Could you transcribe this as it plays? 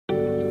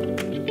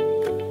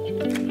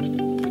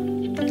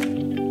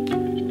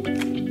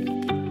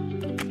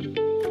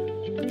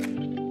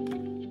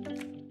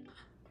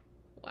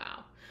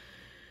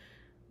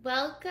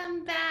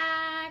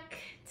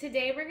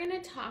today we're going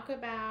to talk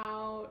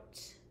about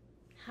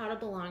how to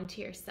belong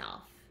to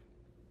yourself.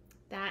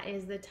 That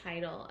is the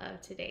title of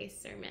today's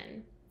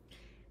sermon.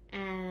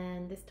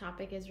 And this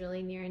topic is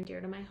really near and dear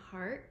to my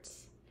heart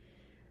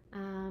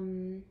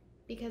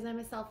because I'm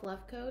a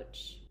self-love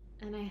coach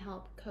and I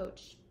help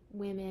coach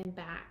women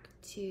back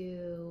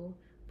to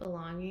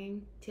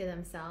belonging to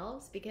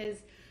themselves, because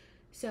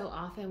so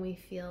often we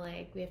feel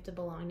like we have to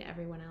belong to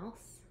everyone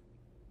else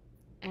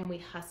and we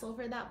hustle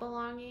for that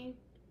belonging.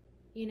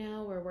 You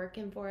know, we're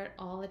working for it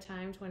all the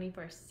time,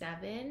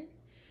 24/7.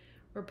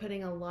 We're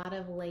putting a lot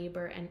of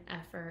labor and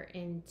effort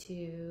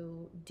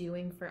into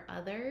doing for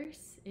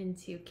others,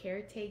 into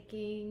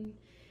caretaking,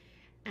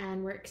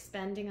 and we're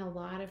expending a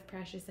lot of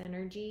precious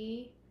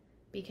energy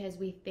because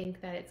we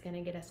think that it's going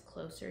to get us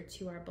closer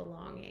to our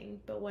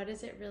belonging. But what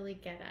does it really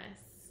get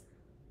us?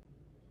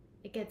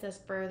 It gets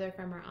us further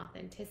from our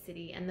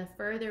authenticity. And the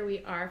further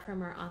we are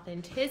from our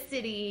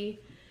authenticity,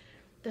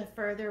 the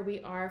further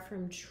we are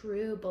from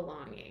true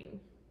belonging.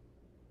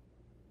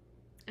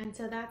 And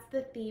so that's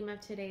the theme of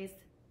today's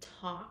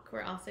talk.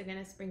 We're also going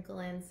to sprinkle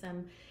in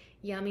some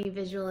yummy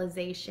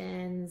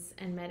visualizations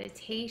and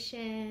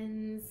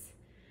meditations.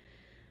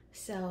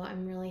 So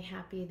I'm really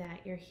happy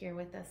that you're here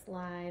with us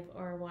live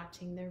or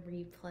watching the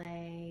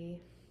replay.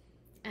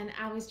 And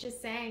I was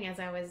just saying, as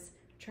I was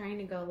trying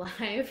to go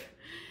live,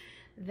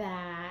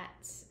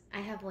 that I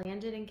have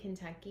landed in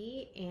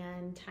Kentucky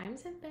and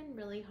times have been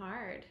really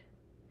hard.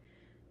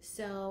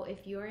 So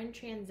if you're in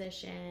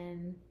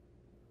transition,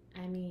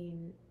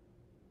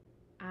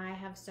 I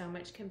have so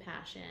much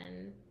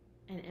compassion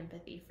and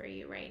empathy for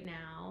you right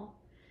now.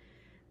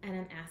 And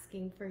I'm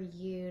asking for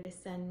you to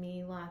send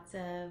me lots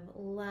of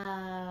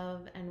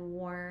love and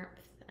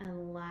warmth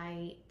and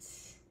light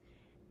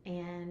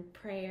and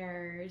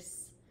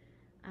prayers.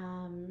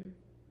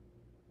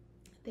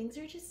 Things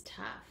are just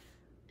tough.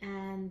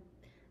 And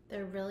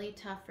they're really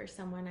tough for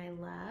someone I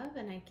love.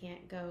 And I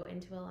can't go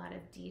into a lot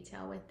of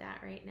detail with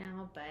that right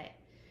now. But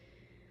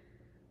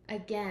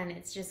again,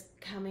 it's just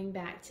coming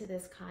back to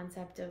this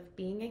concept of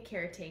being a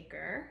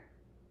caretaker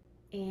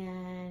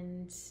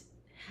and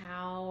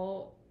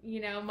how,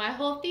 my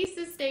whole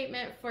thesis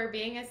statement for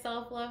being a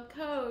self-love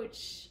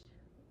coach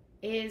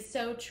is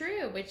so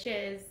true, which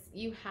is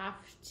you have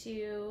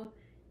to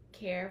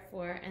care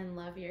for and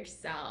love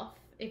yourself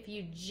if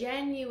you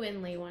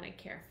genuinely want to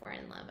care for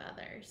and love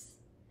others.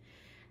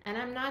 And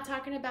I'm not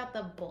talking about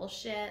the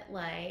bullshit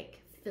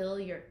like fill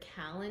your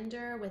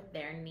calendar with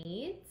their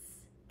needs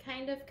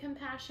kind of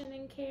compassion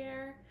and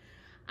care.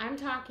 I'm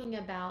talking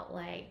about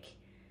like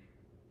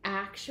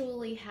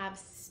actually have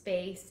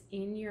space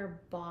in your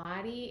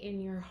body,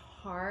 in your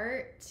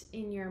heart,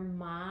 in your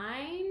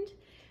mind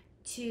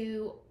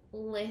to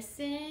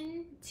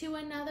listen to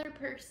another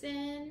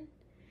person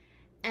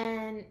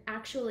and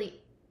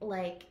actually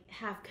like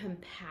have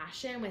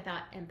compassion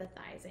without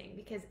empathizing,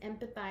 because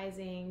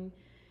empathizing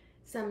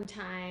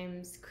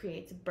sometimes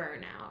creates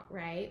burnout,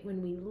 right?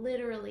 When we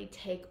literally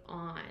take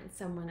on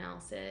someone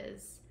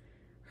else's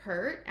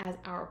hurt as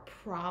our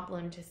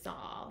problem to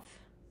solve.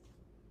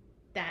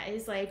 That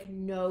is like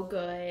no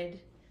good,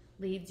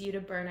 leads you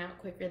to burnout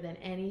quicker than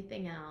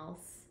anything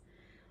else,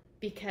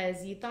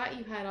 because you thought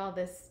you had all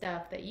this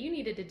stuff that you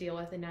needed to deal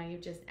with and now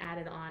you've just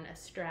added on a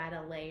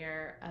strata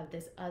layer of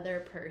this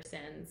other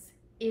person's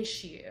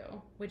issue,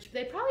 which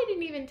they probably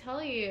didn't even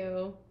tell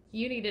you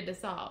you needed to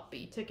solve, but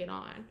you took it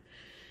on.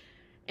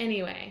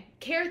 Anyway,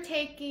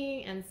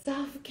 caretaking and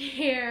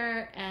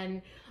self-care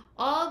and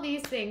all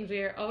these things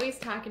we are always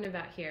talking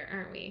about here,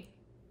 aren't we?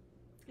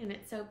 And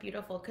it's so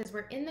beautiful because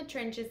we're in the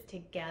trenches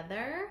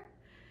together.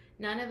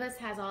 None of us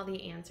has all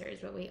the answers,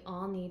 but we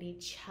all need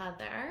each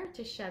other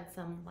to shed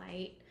some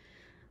light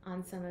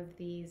on some of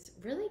these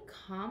really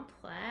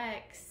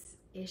complex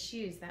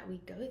issues that we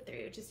go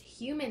through, just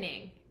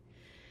humaning.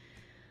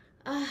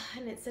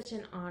 And it's such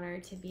an honor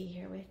to be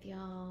here with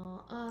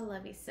y'all. Oh, I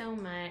love you so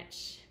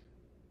much.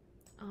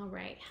 All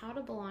right, how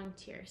to belong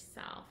to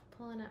yourself.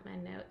 Pulling up my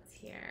notes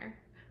here.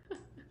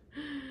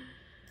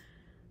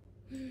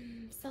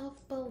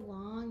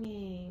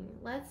 Self-belonging.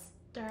 Let's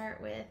start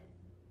with,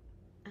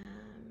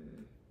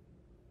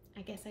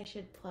 I guess I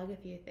should plug a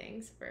few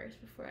things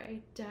first before I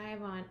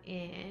dive on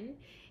in.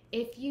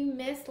 If you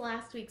missed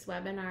last week's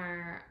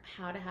webinar,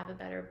 How to Have a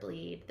Better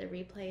Bleed, the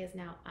replay is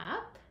now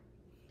up.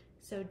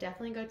 So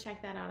definitely go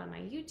check that out on my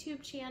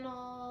YouTube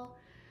channel.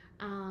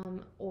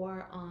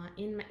 Or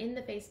in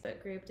the Facebook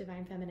group,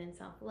 Divine Feminine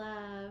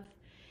Self-Love.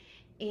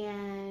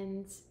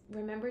 And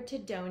remember to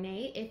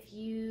donate. If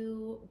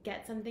you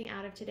get something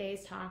out of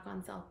today's talk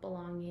on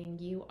self-belonging,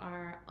 you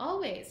are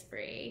always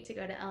free to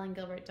go to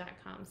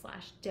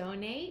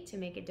ellengilbert.com/donate to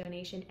make a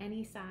donation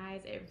any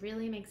size. It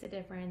really makes a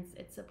difference.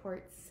 It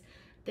supports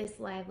this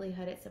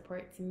livelihood. It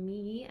supports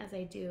me as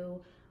I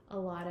do a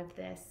lot of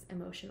this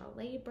emotional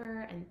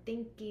labor and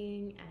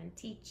thinking and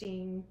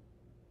teaching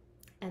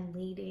and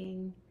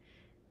leading.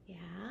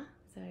 Yeah,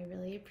 so I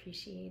really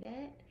appreciate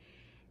it.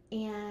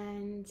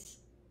 And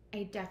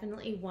I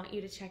definitely want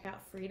you to check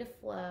out Free to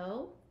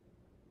Flow.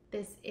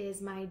 This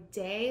is my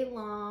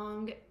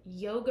day-long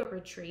yoga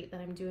retreat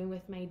that I'm doing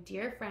with my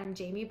dear friend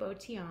Jamie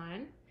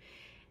Botion,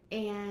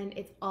 and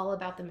it's all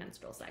about the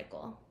menstrual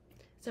cycle.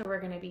 So we're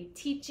going to be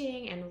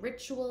teaching and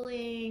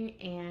ritualing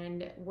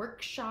and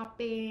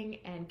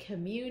workshopping and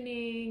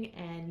communing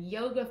and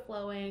yoga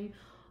flowing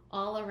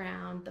all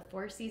around the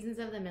 4 seasons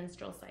of the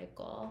menstrual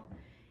cycle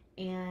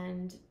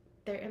and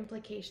their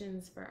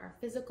implications for our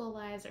physical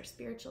lives, our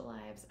spiritual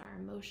lives, our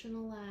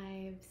emotional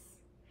lives.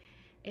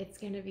 It's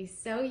going to be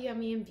so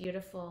yummy and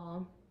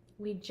beautiful.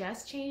 We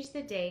just changed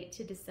the date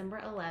to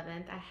December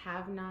 11th. I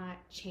have not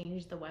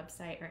changed the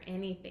website or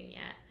anything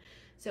yet.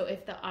 So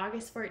if the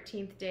August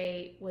 14th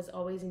date was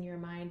always in your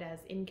mind as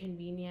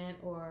inconvenient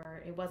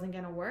or it wasn't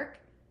going to work,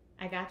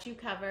 I got you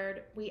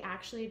covered. We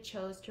actually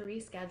chose to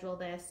reschedule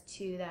this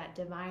to that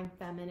divine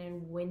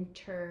feminine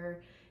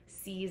winter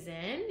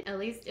season, at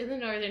least in the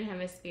Northern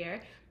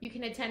Hemisphere. You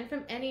can attend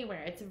from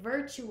anywhere. It's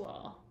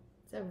virtual.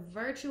 It's a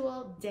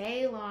virtual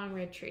day-long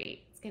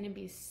retreat. It's going to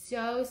be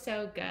so,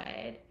 so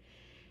good.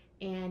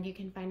 And you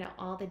can find out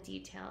all the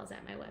details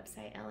at my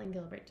website,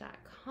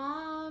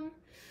 ellengilbert.com.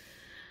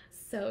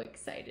 So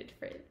excited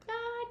for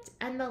that.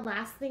 And the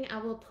last thing I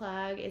will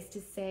plug is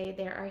to say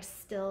there are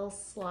still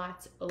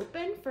slots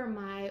open for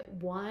my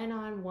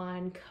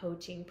one-on-one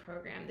coaching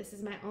program. This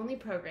is my only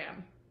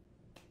program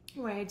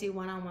where I do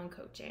one-on-one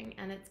coaching,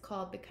 and it's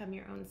called Become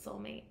Your Own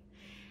Soulmate.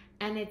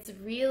 And it's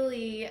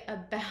really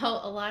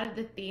about a lot of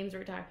the themes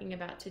we're talking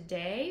about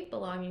today,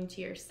 belonging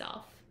to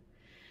yourself.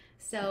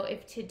 So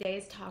if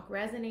today's talk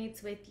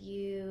resonates with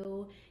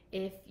you,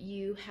 if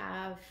you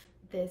have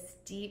this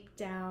deep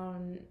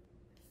down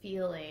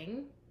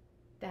feeling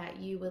that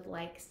you would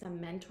like some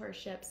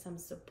mentorship, some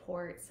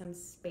support, some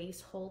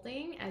space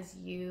holding as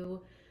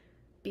you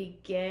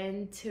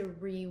begin to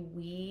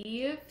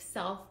reweave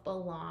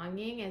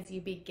self-belonging, as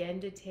you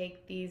begin to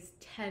take these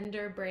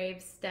tender,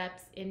 brave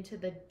steps into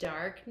the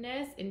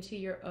darkness, into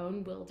your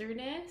own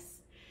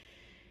wilderness,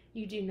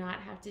 you do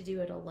not have to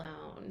do it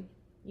alone.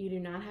 You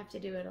do not have to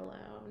do it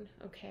alone,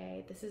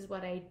 okay? This is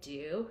what I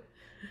do.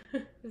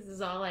 This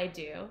is all I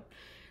do.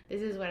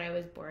 This is what I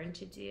was born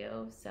to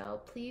do.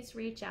 So please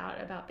reach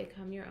out about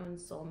Become Your Own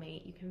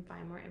Soulmate. You can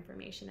find more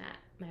information at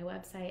my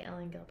website,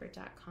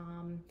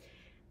 ellengilbert.com.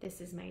 This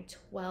is my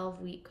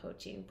 12-week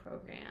coaching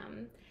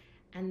program,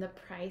 and the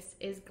price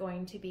is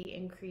going to be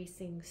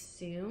increasing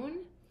soon.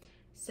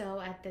 So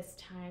at this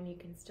time, you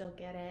can still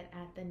get it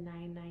at the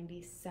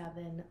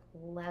 $997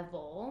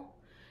 level,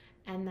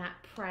 and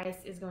that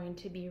price is going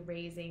to be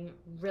raising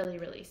really,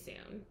 really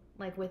soon,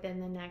 like within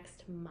the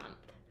next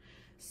month.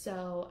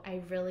 So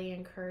I really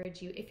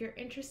encourage you, if you're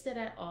interested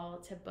at all,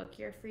 to book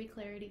your free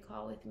clarity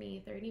call with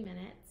me, 30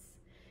 minutes,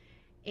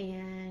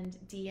 and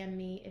DM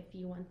me if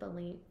you want the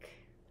link.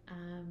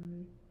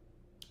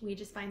 We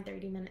just find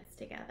 30 minutes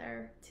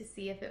together to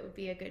see if it would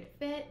be a good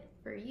fit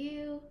for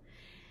you.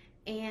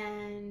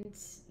 And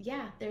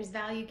yeah, there's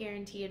value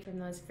guaranteed from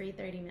those free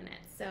 30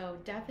 minutes. So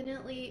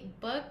definitely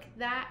book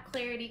that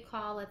clarity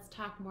call. Let's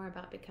talk more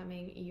about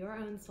becoming your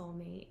own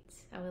soulmate.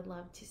 I would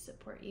love to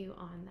support you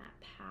on that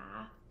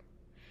path.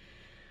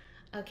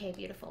 Okay,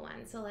 beautiful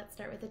one. So let's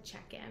start with a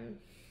check-in.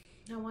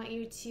 I want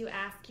you to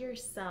ask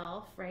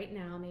yourself right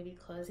now, maybe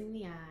closing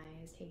the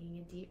eyes, taking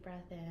a deep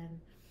breath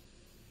in,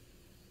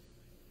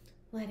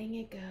 letting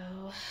it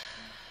go.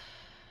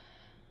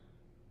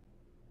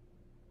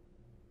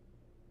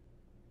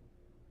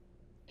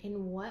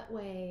 In what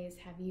ways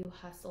have you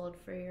hustled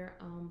for your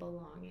own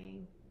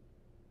belonging?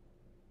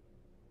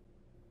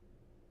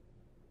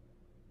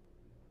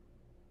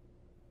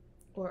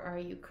 Or are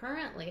you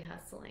currently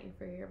hustling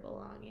for your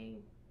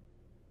belonging?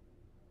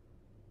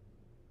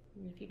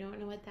 And if you don't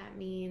know what that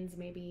means,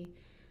 maybe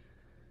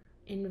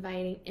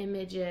inviting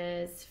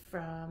images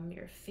from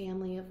your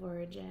family of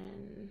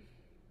origin,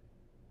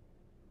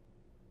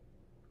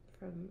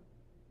 from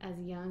as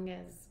young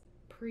as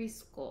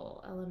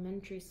preschool,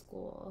 elementary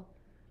school,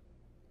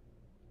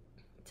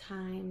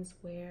 times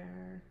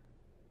where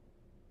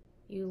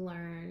you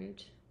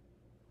learned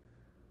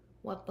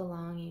what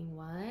belonging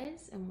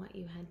was and what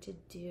you had to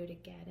do to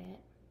get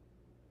it.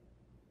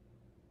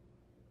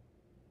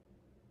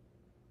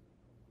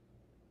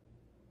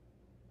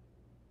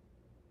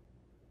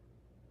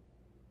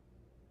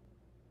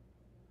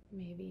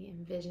 Maybe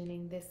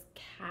envisioning this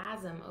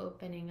chasm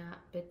opening up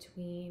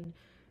between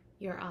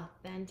your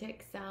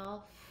authentic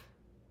self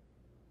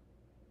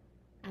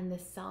and the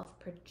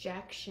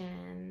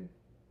self-projection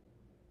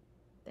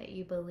that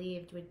you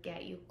believed would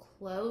get you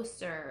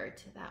closer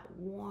to that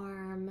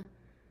warm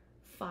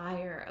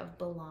fire of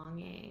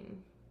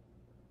belonging.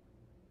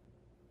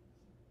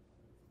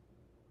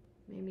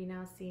 Maybe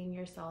now seeing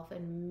yourself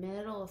in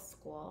middle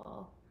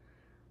school,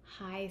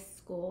 high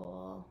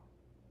school.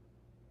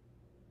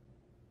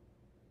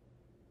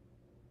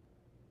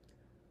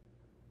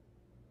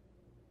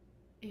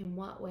 In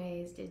what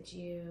ways did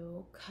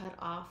you cut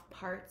off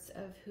parts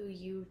of who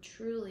you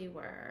truly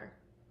were?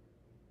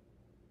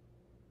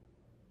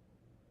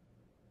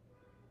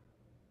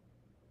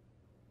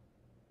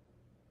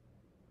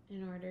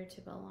 In order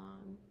to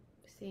belong.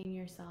 seeing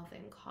yourself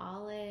in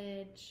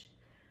college,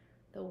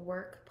 the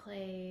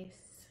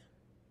workplace,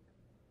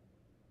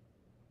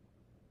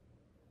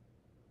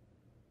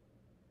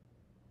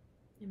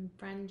 in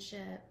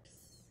friendships,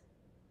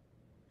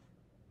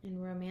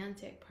 in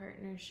romantic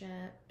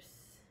partnerships.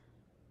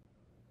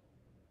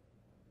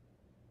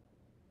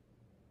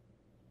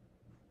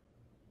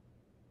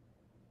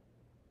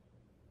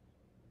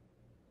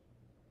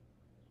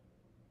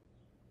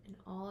 In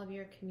all of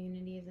your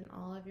communities and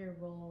all of your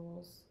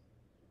roles.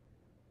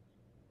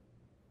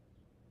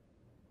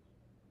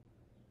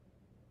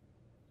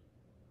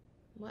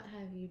 What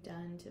have you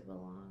done to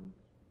belong?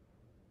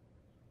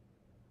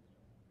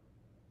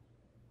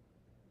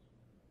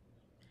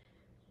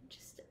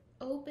 Just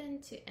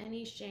open to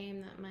any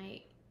shame that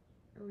might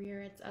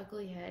rear its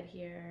ugly head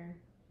here.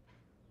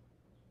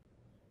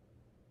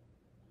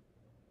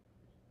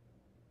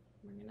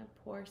 We're going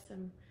to pour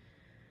some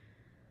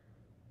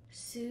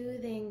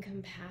soothing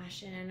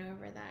compassion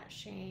over that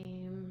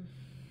shame.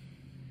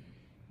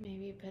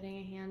 Maybe putting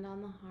a hand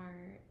on the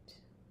heart.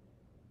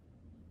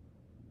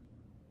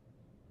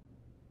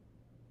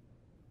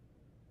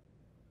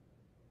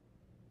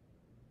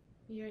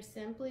 You're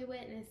simply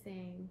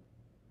witnessing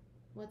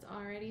what's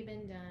already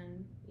been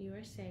done. You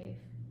are safe.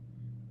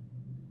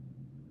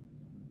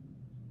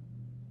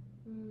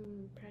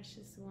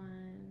 Precious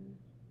one.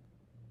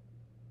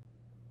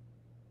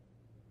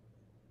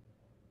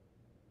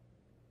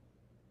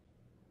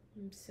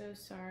 I'm so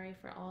sorry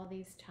for all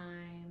these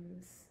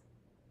times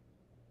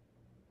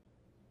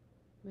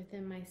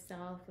within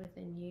myself,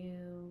 within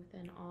you,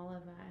 within all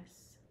of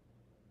us.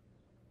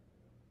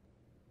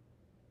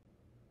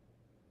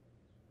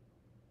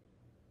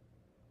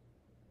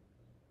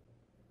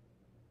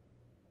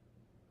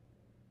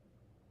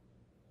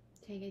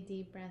 Take a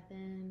deep breath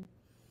in.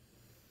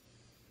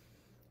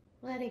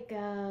 Let it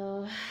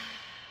go.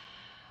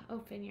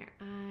 Open your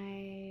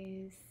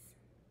eyes.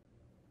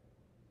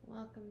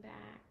 Welcome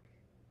back.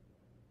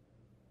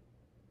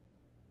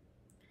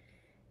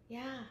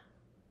 Yeah.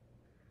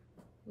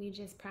 We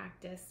just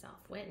practiced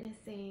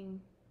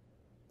self-witnessing,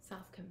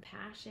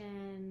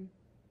 self-compassion.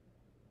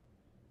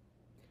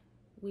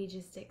 We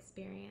just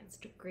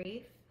experienced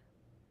grief,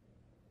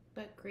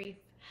 but grief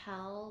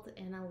held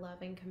in a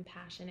loving,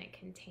 compassionate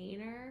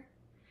container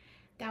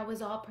that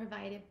was all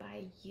provided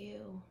by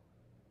you,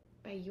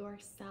 by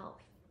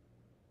yourself.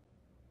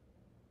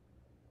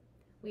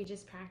 We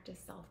just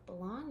practiced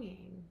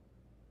self-belonging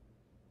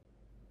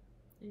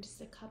in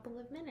just a couple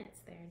of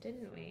minutes there,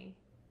 didn't we?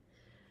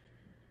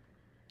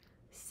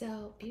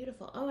 So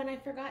beautiful. Oh, and I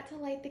forgot to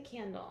light the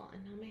candle,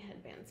 and now my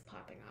headband's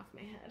popping off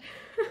my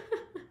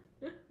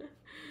head.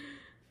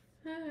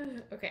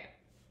 Okay,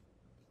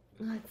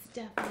 let's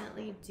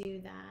definitely do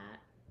that.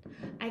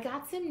 I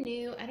got some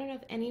new, I don't know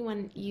if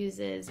anyone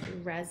uses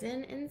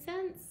resin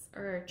incense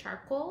or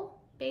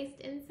charcoal-based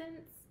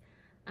incense,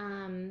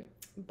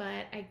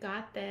 but I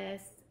got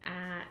this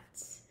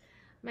at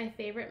my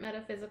favorite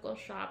metaphysical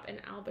shop in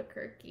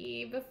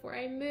Albuquerque before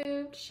I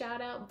moved.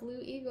 Shout out Blue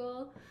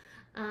Eagle.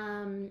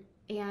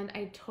 And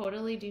I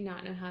totally do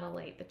not know how to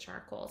light the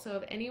charcoal. So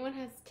if anyone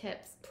has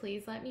tips,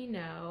 please let me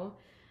know.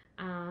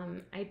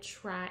 I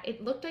tried,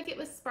 it looked like it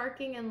was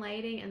sparking and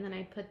lighting, and then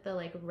I put the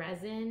like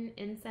resin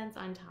incense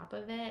on top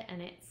of it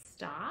and it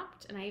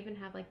stopped. And I even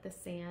have like the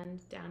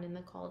sand down in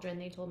the cauldron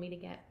they told me to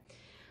get.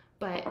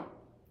 But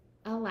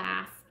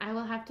alas, I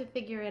will have to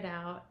figure it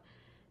out,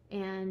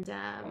 and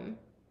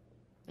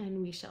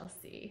we shall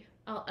see.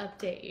 I'll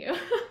update you.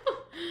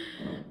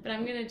 But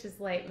I'm gonna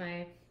just light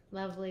my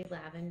lovely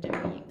lavender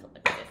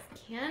eucalyptus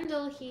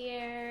candle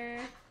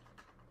here.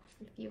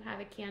 If you have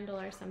a candle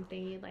or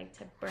something you'd like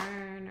to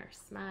burn or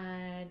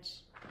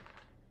smudge,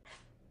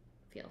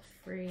 feel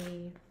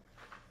free.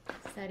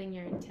 Setting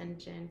your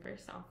intention for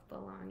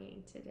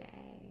self-belonging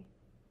today.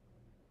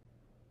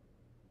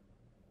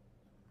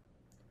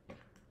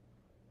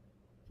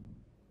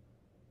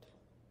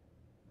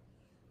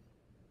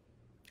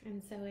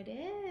 And so it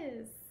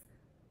is.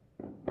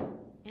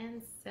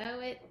 And so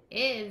it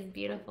is,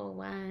 beautiful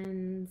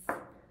ones.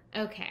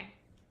 Okay.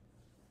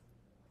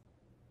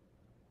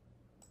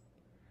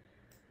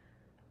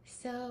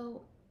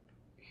 So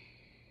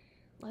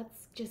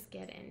let's just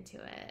get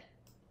into it,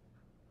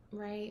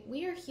 right?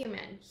 We are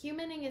human.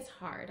 Humaning is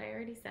hard. I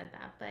already said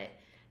that, but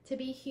to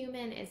be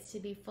human is to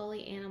be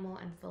fully animal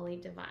and fully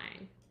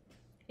divine.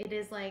 It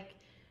is like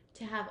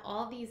to have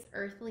all these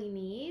earthly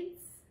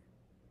needs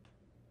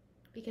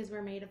because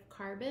we're made of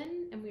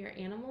carbon and we are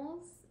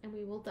animals and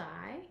we will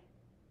die,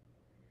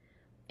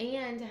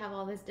 and to have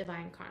all this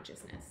divine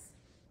consciousness.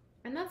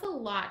 And that's a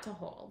lot to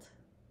hold,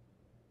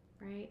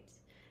 right?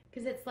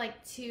 Because it's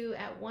like to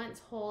at once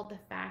hold the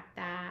fact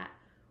that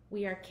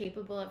we are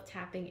capable of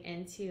tapping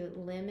into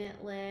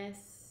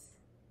limitless,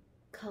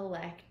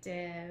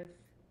 collective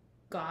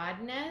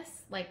godness,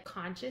 like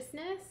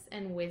consciousness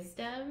and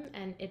wisdom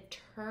and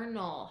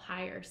eternal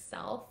higher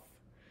self.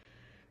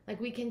 Like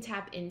we can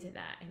tap into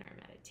that in our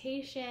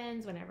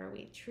meditations whenever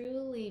we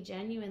truly,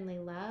 genuinely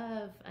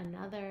love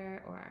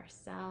another or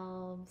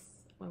ourselves,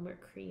 when we're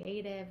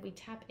creative, we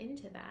tap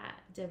into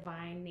that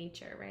divine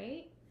nature,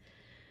 right?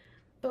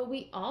 But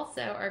we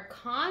also are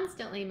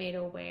constantly made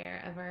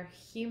aware of our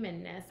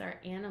humanness, our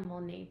animal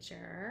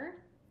nature.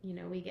 You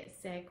know, we get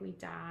sick, we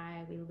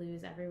die, we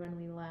lose everyone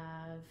we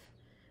love,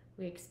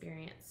 we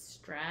experience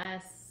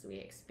stress, we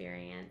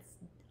experience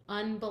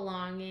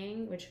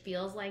unbelonging, which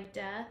feels like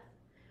death.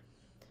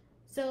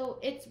 So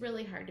it's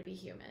really hard to be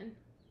human.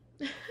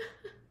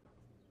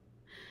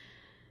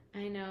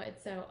 I know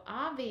it's so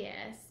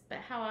obvious, but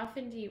how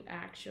often do you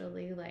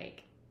actually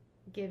like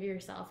give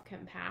yourself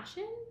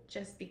compassion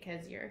just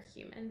because you're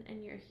human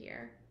and you're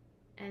here?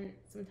 And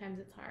sometimes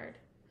it's hard.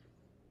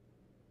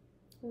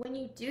 When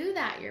you do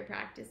that, you're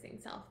practicing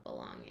self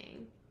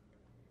belonging.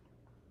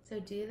 So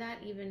do that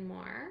even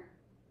more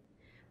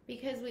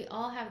because we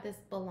all have this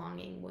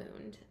belonging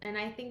wound. And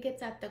I think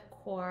it's at the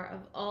core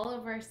of all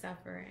of our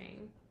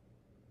suffering.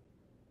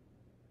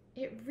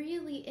 It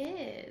really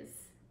is.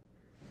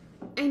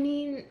 I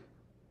mean,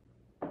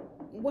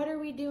 what are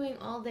we doing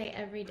all day,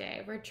 every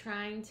day? We're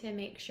trying to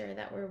make sure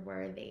that we're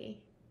worthy.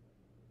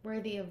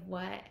 Worthy of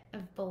what?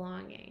 Of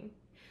belonging.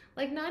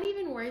 Like, not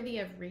even worthy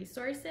of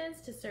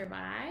resources to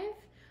survive,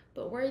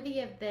 but worthy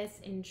of this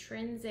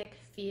intrinsic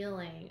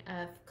feeling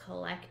of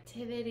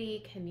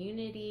collectivity,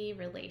 community,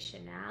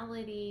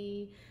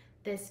 relationality,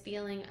 this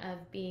feeling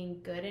of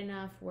being good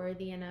enough,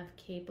 worthy enough,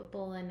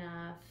 capable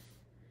enough,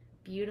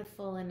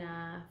 beautiful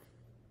enough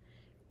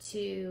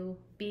to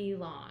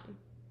belong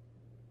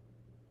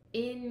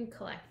in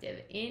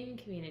collective, in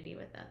community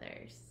with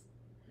others.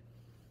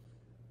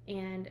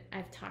 And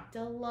I've talked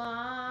a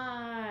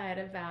lot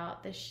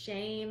about the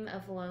shame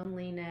of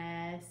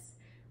loneliness,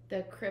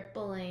 the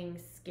crippling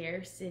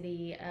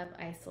scarcity of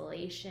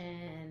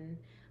isolation,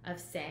 of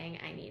saying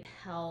I need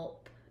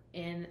help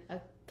in a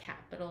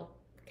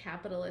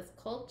capitalist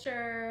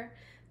culture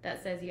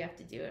that says you have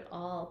to do it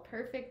all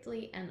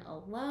perfectly and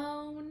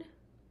alone.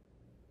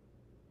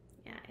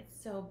 Yeah,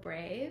 it's so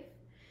brave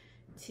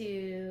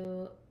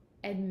to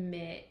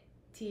admit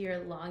to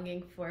your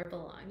longing for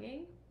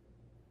belonging.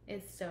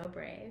 It's so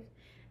brave.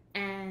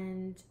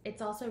 And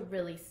it's also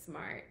really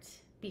smart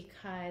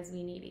because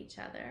we need each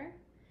other.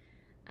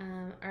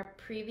 Our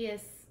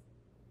previous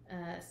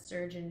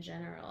Surgeon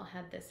General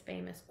had this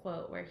famous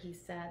quote where he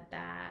said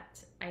that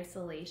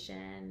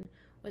isolation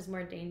was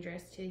more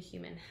dangerous to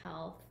human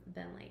health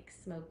than like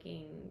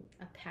smoking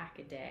a pack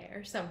a day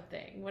or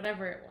something,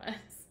 whatever it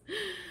was.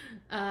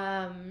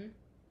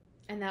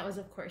 And that was,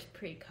 of course,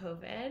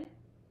 pre-COVID.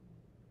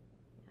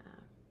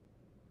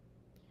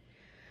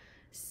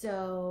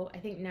 So I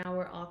think now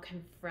we're all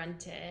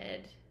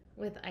confronted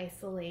with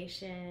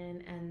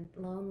isolation and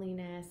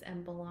loneliness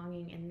and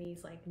belonging in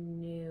these like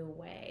new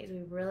ways.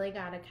 We really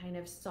got to kind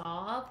of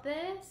solve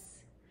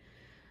this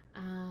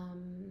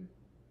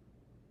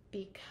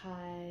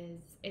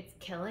because it's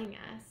killing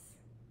us.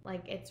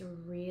 Like it's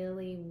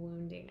really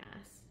wounding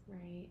us,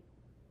 right?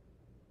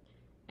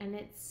 And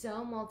it's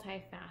so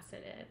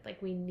multifaceted.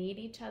 Like we need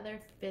each other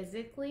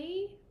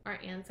physically. Our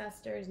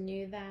ancestors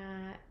knew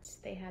that.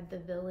 They had the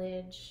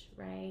village,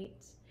 right?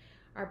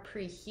 Our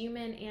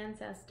pre-human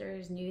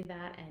ancestors knew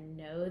that and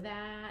know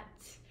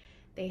that.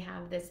 They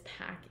have this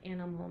pack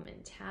animal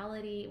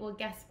mentality. Well,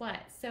 guess what?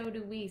 So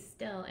do we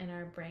still in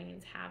our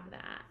brains have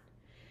that.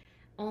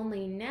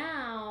 Only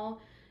now,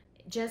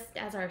 just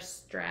as our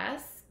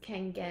stress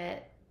can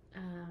get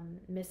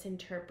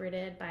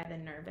misinterpreted by the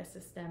nervous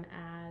system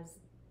as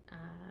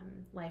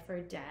life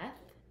or death,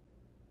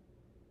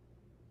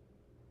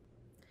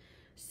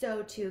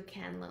 so too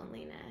can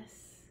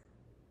loneliness.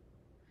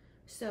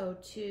 So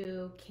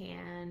too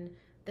can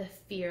the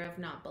fear of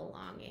not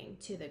belonging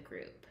to the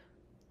group,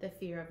 the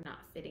fear of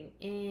not fitting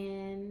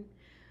in.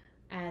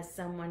 As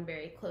someone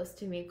very close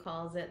to me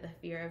calls it, the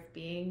fear of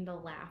being the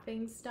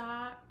laughing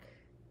stock,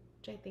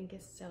 which I think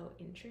is so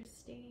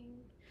interesting.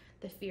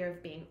 The fear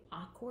of being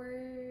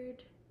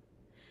awkward,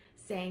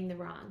 saying the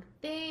wrong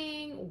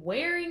thing,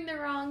 wearing the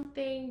wrong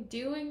thing,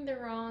 doing the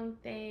wrong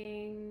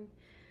thing.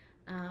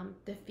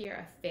 The fear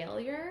of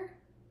failure,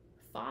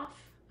 FOF,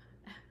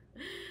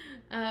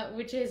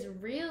 which is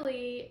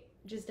really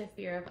just a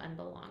fear of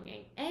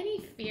unbelonging. Any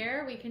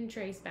fear we can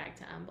trace back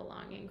to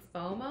unbelonging.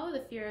 FOMO,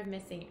 the fear of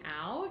missing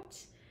out.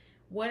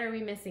 What are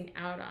we missing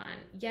out on?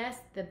 Yes,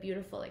 the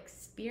beautiful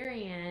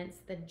experience,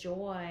 the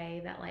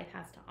joy that life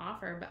has to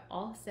offer, but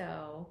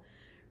also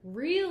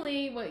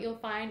really what you'll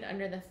find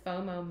under the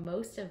FOMO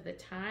most of the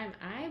time,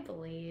 I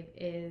believe,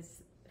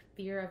 is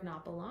fear of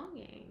not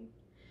belonging.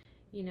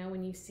 You know,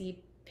 when you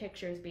see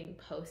pictures being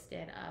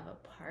posted of a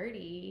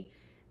party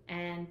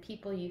and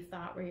people you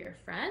thought were your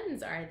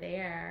friends are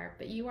there,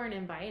 but you weren't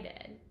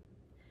invited.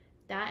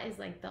 That is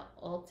like the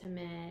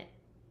ultimate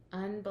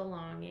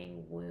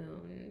unbelonging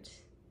wound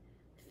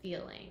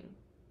feeling.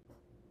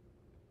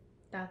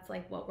 That's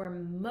like what we're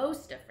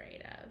most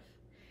afraid of.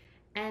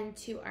 And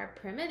to our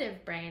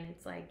primitive brain,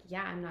 it's like,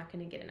 yeah, I'm not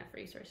going to get enough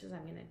resources.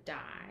 I'm going to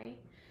die.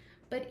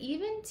 But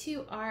even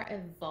to our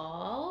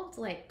evolved,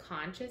 like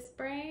conscious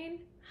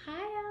brain,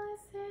 hi,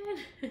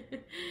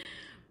 Allison.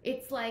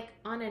 It's like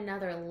on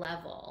another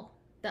level.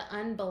 the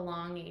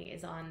unbelonging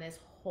is on this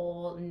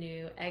whole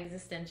new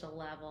existential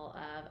level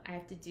of I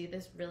have to do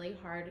this really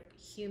hard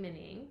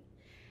humaning,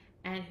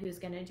 and who's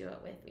going to do it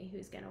with me?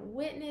 Who's going to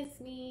witness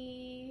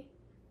me?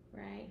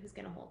 Right? Who's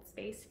going to hold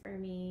space for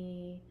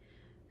me?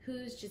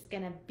 Who's just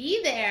going to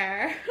be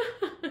there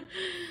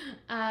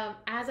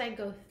as I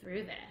go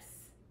through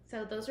this?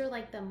 So those are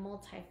like the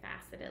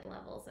multifaceted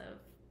levels of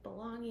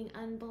belonging,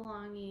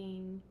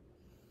 unbelonging,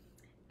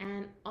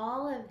 and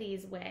all of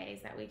these ways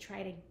that we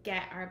try to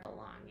get our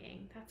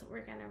belonging. That's what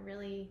we're going to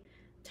really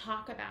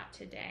talk about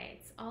today.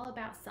 It's all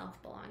about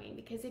self-belonging,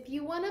 because if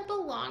you want to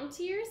belong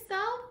to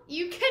yourself,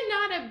 you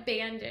cannot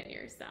abandon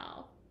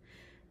yourself.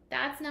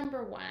 That's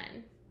number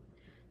one.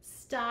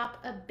 Stop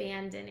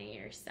abandoning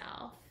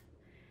yourself.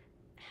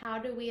 How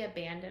do we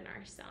abandon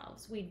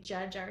ourselves? We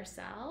judge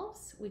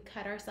ourselves. We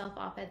cut ourselves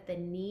off at the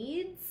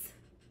needs.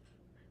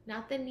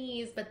 Not the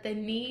knees, but the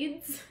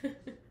needs.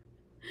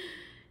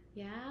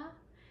 Yeah.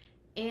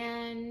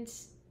 And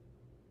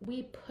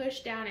we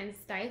push down and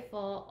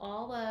stifle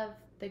all of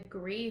the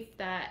grief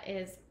that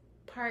is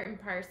part and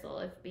parcel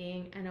of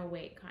being an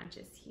awake,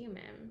 conscious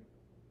human.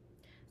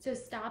 So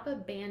stop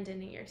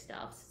abandoning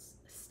yourself.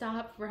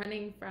 Stop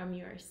running from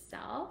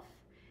yourself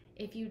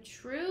if you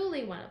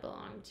truly want to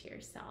belong to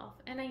yourself.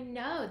 And I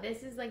know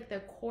this is like the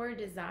core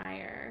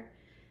desire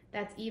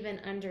that's even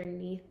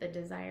underneath the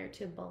desire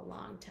to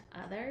belong to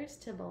others,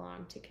 to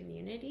belong to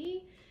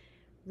community.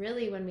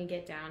 Really, when we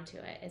get down to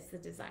it, it's the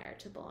desire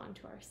to belong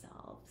to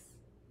ourselves.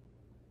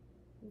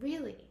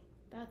 Really,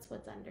 that's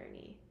what's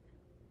underneath.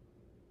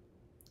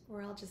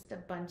 We're all just a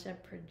bunch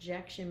of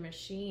projection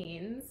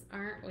machines,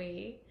 aren't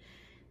we?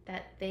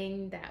 That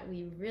thing that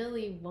we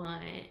really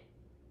want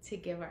to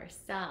give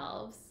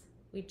ourselves,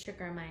 we trick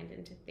our mind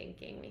into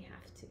thinking we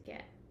have to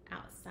get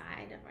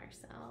outside of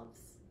ourselves.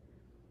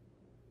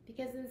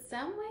 Because in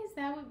some ways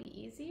that would be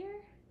easier.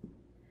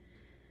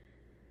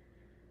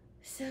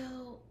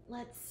 So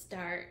let's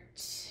start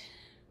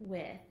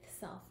with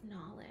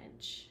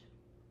self-knowledge.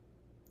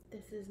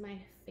 This is my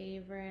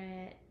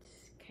favorite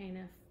kind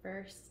of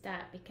first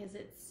step because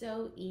it's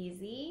so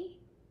easy.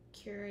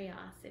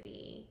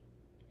 Curiosity.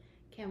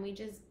 Can we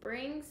just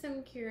bring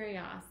some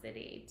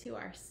curiosity to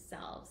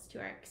ourselves, to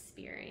our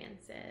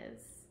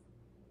experiences,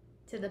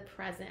 to the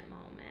present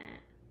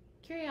moment?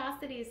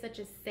 Curiosity is such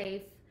a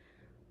safe,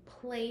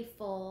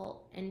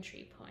 playful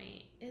entry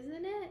point,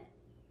 isn't it?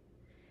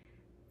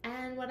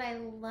 And what I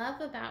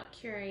love about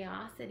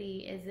curiosity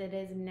is it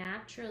is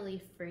naturally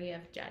free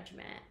of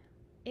judgment.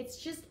 It's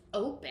just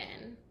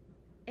open.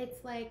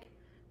 It's like,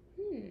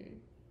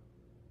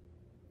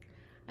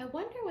 I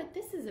wonder what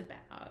this is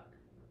about.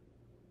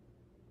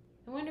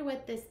 I wonder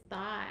what this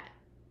thought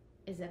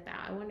is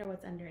about. I wonder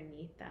what's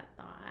underneath that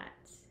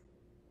thought.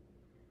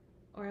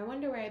 Or I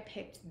wonder where I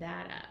picked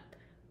that up.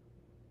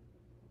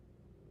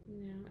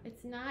 You know,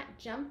 it's not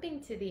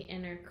jumping to the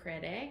inner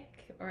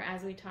critic, or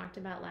as we talked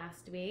about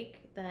last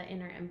week, the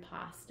inner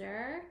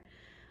imposter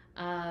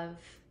of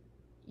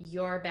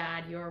you're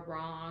bad, you're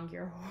wrong,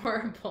 you're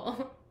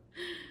horrible.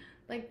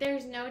 Like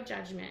there's no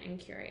judgment in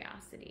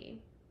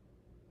curiosity.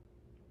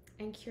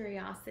 And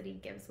curiosity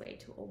gives way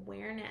to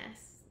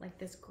awareness, like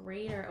this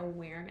greater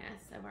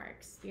awareness of our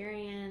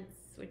experience,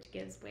 which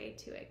gives way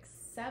to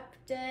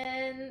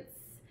acceptance,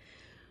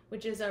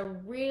 which is a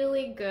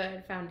really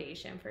good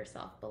foundation for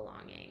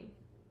self-belonging.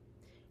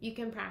 You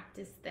can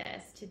practice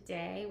this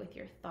today with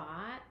your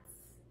thoughts.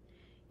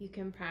 You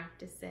can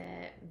practice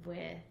it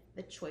with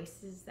the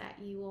choices that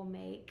you will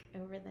make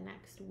over the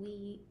next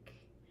week.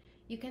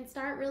 You can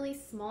start really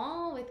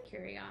small with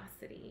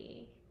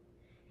curiosity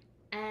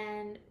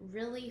and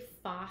really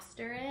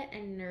foster it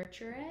and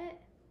nurture it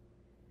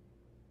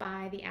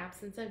by the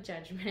absence of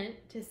judgment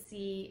to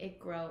see it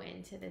grow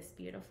into this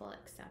beautiful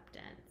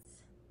acceptance.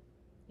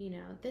 You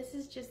know, this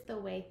is just the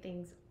way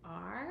things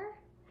are.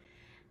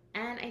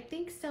 And I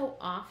think so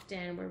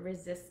often we're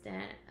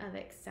resistant of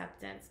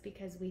acceptance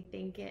because we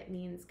think it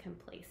means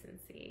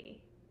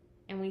complacency.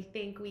 And we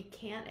think we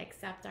can't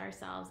accept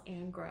ourselves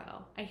and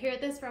grow. I hear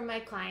this from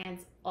my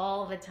clients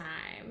all the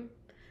time.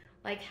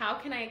 Like, how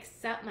can I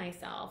accept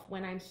myself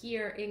when I'm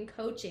here in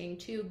coaching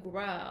to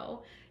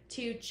grow,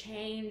 to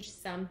change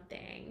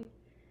something?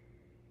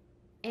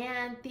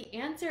 And the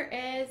answer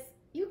is,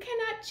 you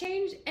cannot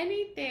change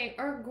anything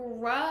or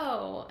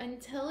grow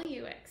until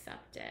you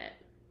accept it.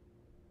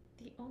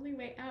 The only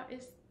way out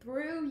is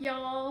through,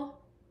 y'all.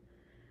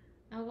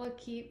 I will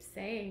keep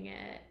saying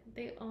it.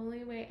 The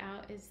only way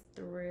out is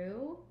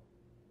through.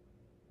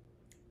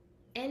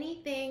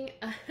 Anything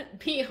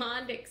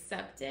beyond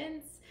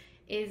acceptance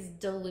is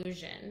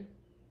delusion.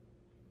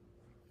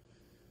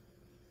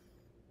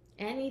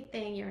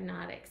 Anything you're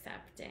not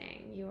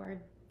accepting, you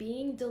are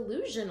being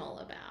delusional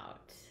about.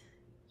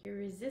 You're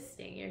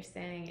resisting. You're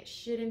saying it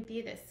shouldn't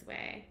be this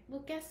way.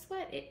 Well, guess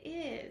what? It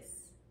is.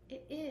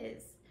 It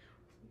is.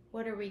 How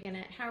are we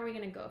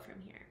gonna go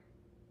from here?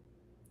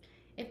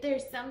 If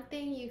there's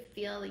something you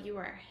feel you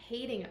are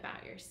hating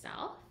about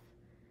yourself,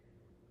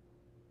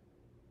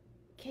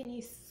 can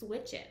you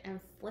switch it and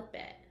flip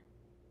it?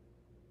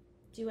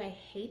 Do I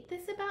hate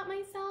this about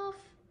myself?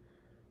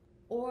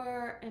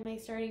 Or am I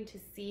starting to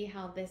see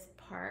how this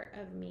part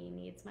of me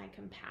needs my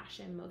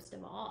compassion most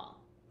of all?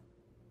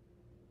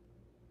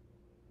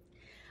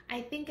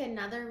 I think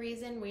another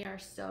reason we are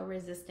so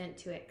resistant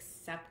to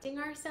accepting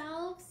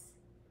ourselves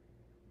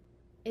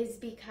is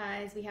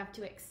because we have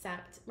to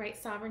accept, right?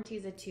 Sovereignty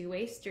is a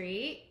two-way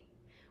street.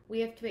 We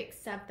have to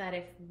accept that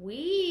if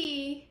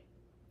we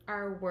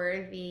are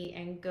worthy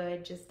and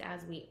good just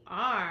as we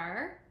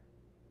are,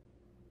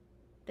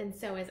 then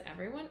so is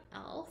everyone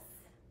else.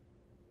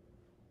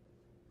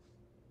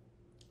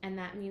 And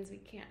that means we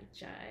can't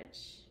judge,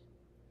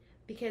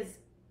 because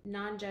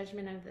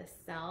non-judgment of the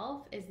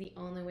self is the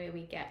only way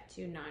we get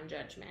to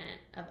non-judgment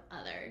of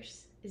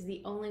others, is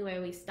the only way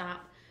we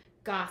stop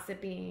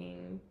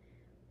gossiping,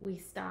 we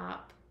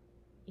stop,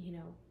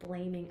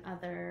 blaming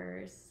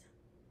others,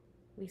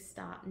 we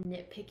stop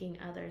nitpicking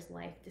others'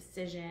 life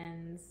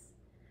decisions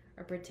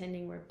or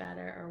pretending we're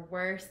better or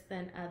worse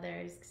than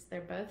others, because they're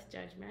both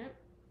judgment.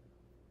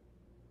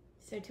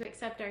 So to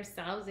accept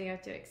ourselves, we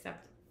have to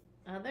accept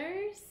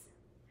others.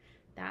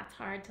 That's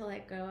hard to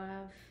let go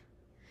of.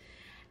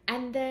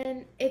 And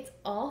then it's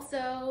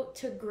also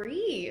to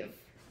grieve.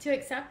 To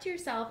accept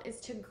yourself is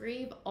to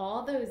grieve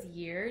all those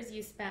years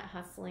you spent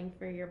hustling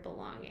for your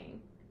belonging.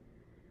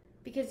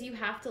 Because you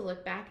have to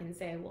look back and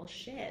say, well,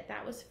 shit,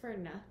 that was for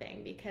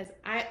nothing, because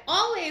I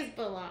always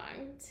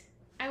belonged.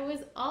 I was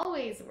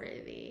always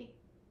worthy.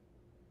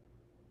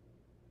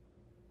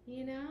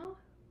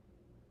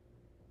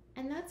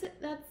 And that's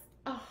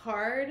a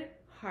hard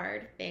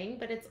thing,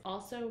 but it's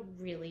also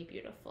really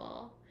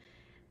beautiful.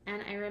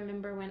 And I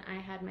remember when I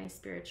had my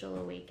spiritual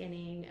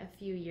awakening a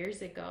few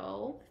years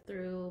ago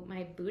through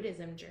my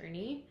Buddhism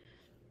journey,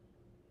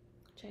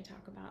 which I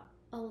talk about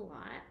a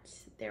lot,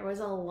 there was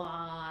a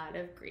lot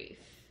of grief.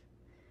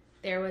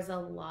 There was a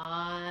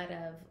lot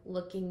of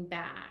looking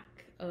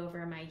back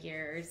over my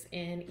years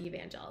in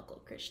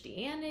evangelical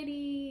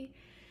Christianity,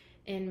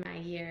 in my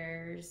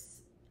years,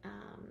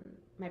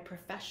 my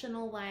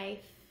professional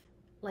life,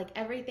 like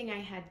everything I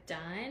had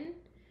done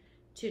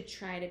to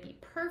try to be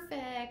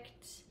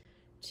perfect,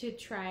 to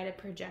try to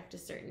project a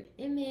certain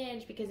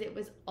image, because it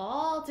was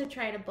all to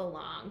try to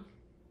belong.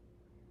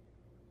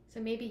 So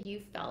maybe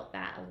you felt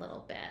that a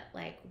little bit,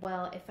 like,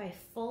 well, if I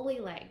fully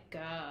let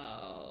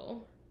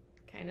go,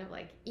 kind of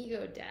like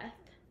ego death,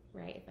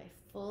 right? If I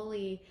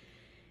fully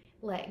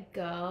let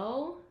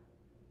go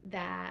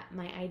that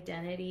my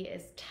identity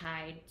is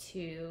tied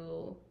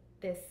to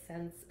this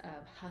sense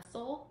of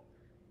hustle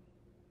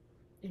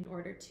in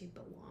order to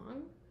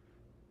belong,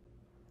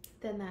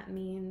 then that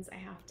means I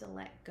have to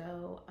let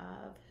go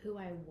of who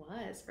I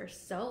was for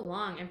so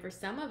long. And for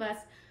some of us,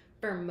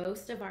 for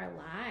most of our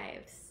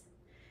lives.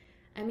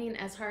 I mean,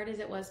 as hard as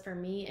it was for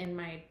me in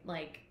my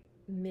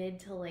mid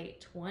to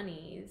late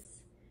 20s,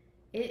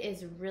 it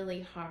is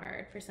really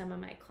hard for some of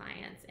my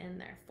clients in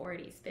their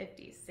 40s,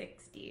 50s,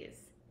 60s.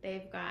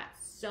 They've got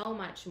so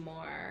much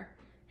more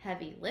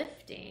heavy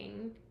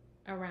lifting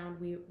around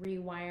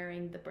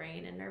rewiring the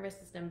brain and nervous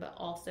system, but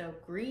also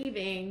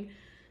grieving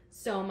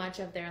so much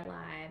of their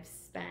lives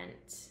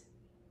spent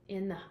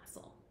in the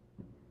hustle.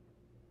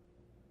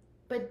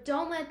 But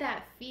don't let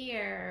that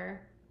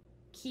fear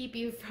keep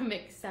you from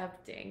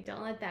accepting.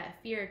 Don't let that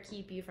fear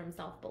keep you from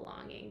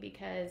self-belonging,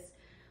 because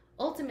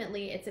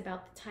ultimately it's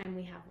about the time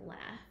we have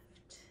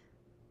left,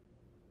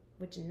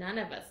 which none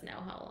of us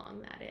know how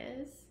long that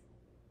is,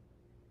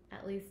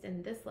 at least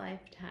in this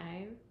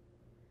lifetime.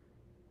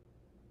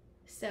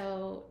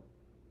 So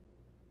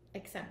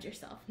accept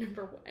yourself,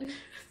 number one.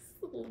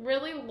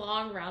 Really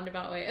long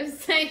roundabout way of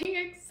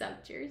saying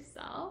accept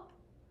yourself.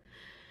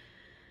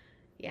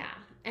 Yeah,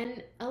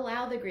 and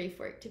allow the grief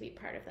work to be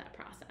part of that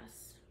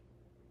process.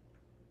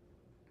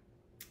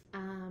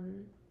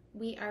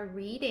 We are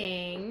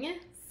reading,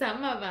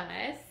 some of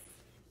us,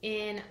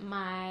 in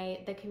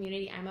the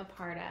community I'm a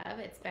part of.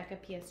 It's Becca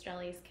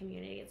Piastrelli's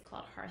community. It's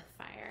called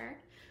Hearthfire.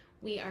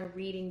 We are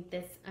reading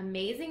this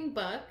amazing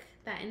book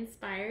that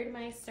inspired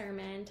my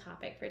sermon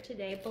topic for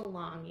today,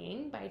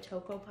 Belonging by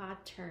Tokopah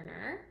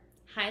Turner.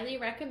 Highly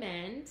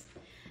recommend.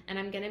 And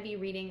I'm going to be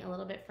reading a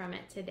little bit from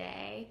it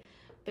today.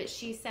 But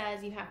she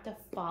says you have to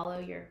follow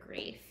your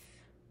grief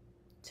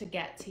to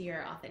get to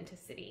your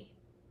authenticity.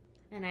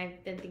 And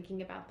I've been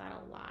thinking about that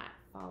a lot.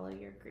 Follow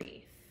your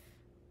grief.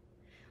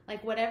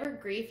 Like whatever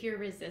grief you're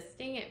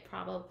resisting, it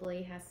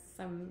probably has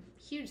some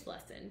huge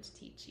lesson to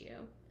teach you.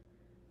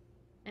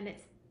 And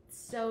it's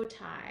so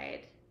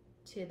tied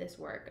to this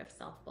work of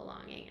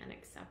self-belonging and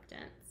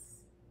acceptance.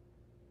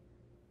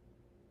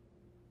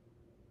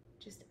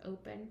 Just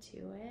open to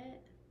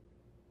it.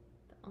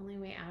 The only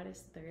way out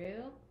is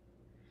through.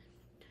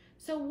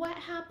 So what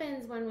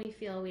happens when we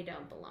feel we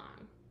don't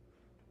belong?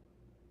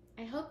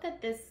 I hope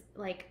that this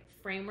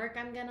framework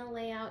I'm gonna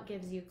lay out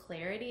gives you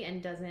clarity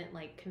and doesn't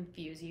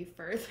confuse you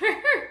further.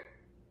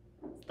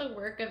 It's the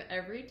work of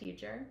every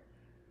teacher.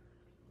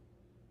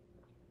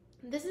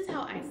 This is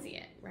how I see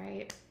it,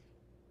 right?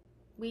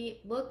 We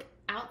look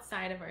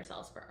outside of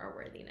ourselves for our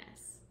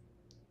worthiness.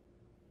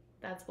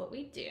 That's what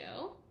we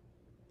do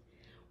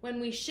when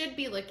we should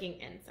be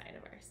looking inside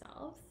of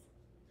ourselves.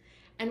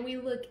 And we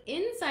look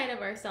inside of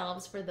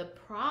ourselves for the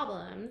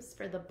problems,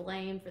 for the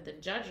blame, for the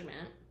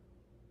judgment,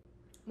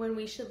 when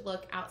we should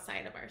look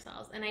outside of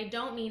ourselves. And I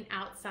don't mean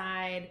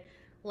outside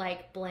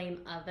like blame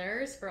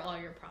others for all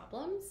your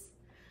problems,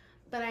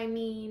 but I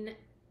mean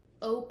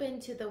open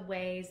to the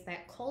ways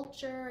that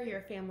culture,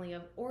 your family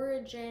of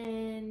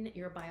origin,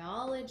 your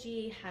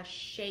biology has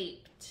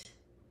shaped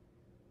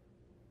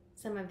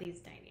some of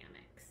these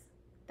dynamics.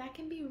 That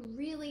can be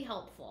really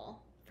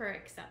helpful for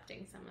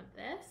accepting some of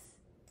this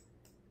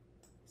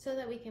so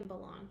that we can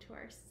belong to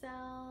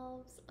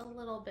ourselves a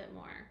little bit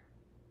more.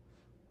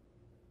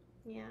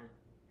 Yeah.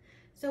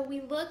 So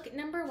we look,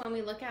 number one,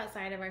 we look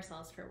outside of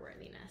ourselves for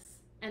worthiness.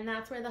 And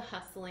that's where the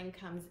hustling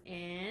comes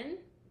in.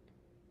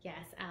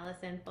 Yes,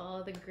 Allison,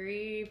 follow the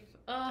grief.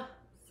 Oh,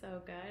 so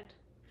good.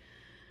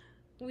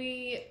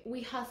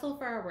 We hustle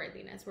for our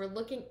worthiness. We're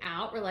looking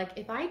out. We're like,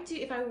 if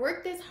I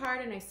work this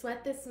hard and I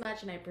sweat this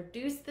much and I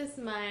produce this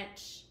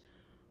much,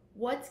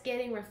 what's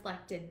getting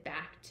reflected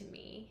back to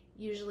me?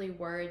 Usually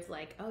words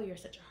like, oh, you're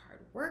such a hard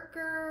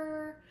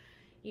worker.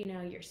 You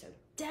know, you're so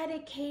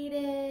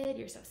dedicated.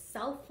 You're so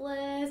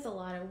selfless. A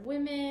lot of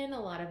women, a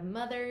lot of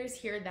mothers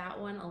hear that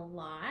one a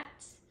lot.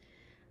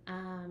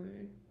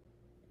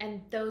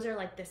 And those are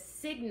like the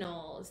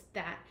signals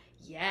that,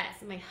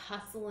 yes, my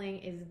hustling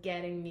is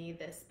getting me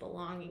this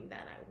belonging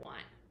that I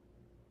want.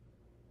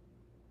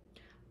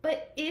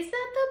 But is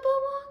that the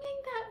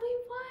belonging that we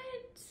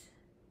want?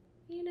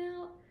 You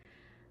know,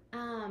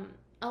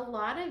 a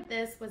lot of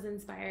this was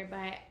inspired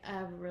by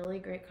a really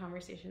great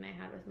conversation I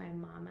had with my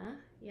mama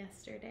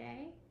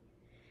yesterday.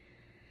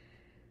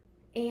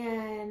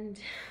 And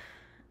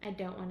I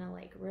don't want to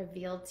like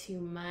reveal too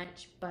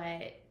much,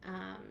 but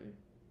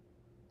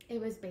it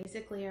was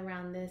basically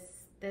around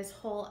this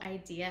whole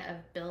idea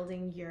of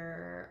building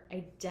your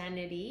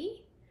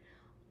identity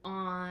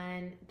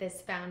on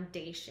this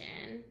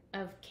foundation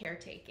of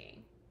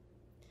caretaking,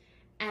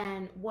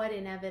 and what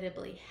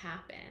inevitably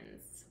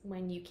happens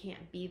when you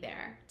can't be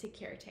there to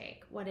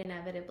caretake, what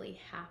inevitably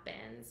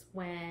happens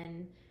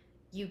when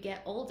you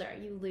get older,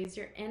 you lose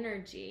your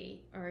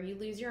energy, or you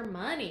lose your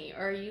money,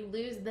 or you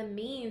lose the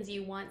means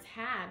you once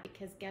had,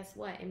 because guess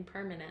what?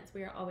 Impermanence,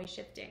 we are always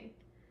shifting.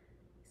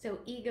 So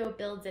ego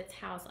builds its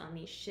house on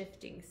these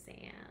shifting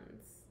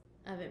sands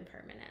of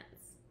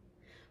impermanence.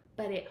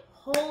 But it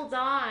holds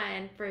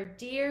on for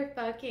dear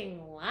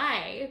fucking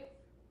life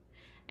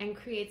and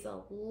creates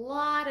a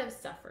lot of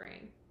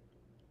suffering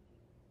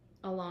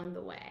along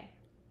the way.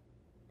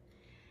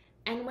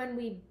 And when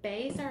we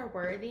base our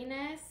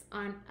worthiness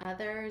on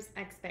others'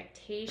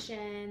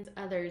 expectations,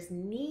 others'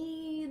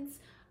 needs,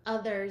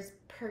 others'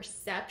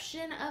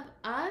 perception of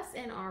us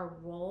and our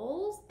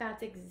roles,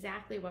 that's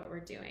exactly what we're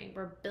doing.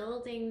 We're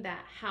building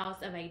that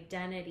house of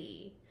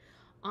identity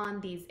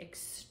on these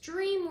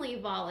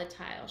extremely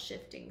volatile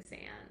shifting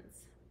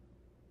sands.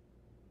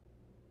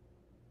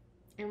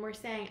 And we're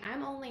saying,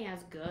 I'm only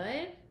as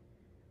good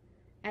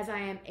as I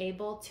am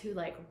able to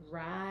like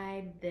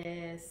ride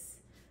this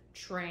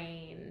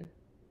train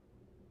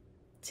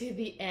to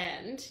the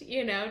end,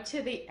 you know,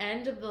 to the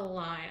end of the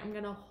line. I'm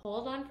going to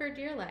hold on for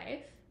dear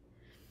life.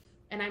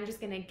 And I'm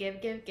just going to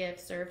give,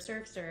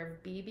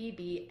 serve,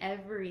 be,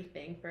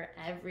 everything for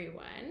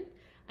everyone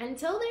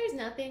until there's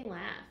nothing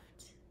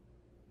left.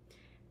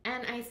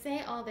 And I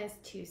say all this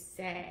to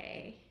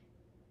say,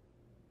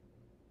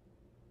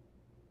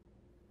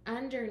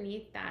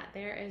 underneath that,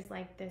 there is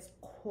like this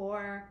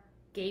core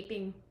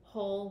gaping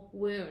whole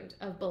wound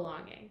of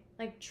belonging,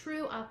 like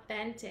true,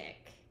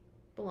 authentic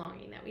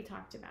belonging that we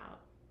talked about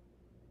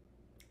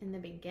in the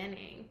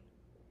beginning.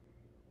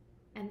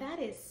 And that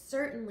is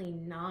certainly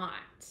not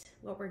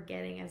what we're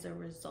getting as a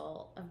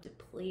result of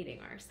depleting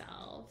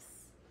ourselves,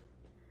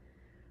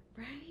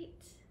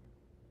 right?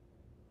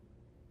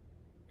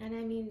 And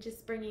I mean,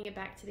 just bringing it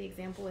back to the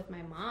example with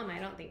my mom, I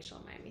don't think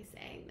she'll mind me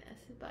saying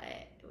this, but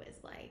it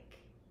was like,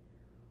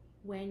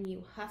 when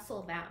you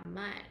hustle that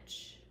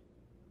much,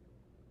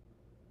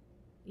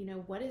 you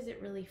know, what is it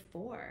really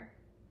for?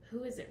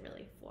 Who is it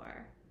really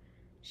for?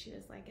 She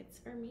was like, it's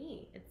for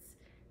me. It's,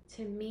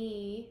 to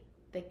me,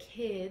 the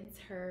kids,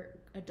 her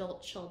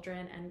adult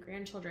children and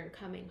grandchildren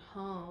coming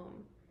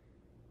home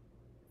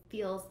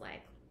feels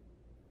like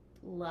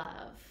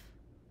love.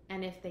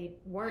 And if they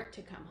weren't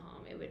to come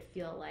home, it would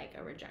feel like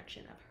a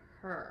rejection of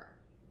her.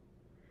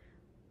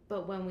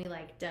 But when we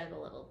like dug a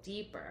little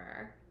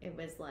deeper, it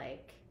was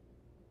like,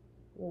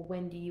 well,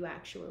 when do you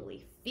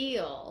actually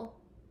feel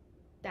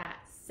that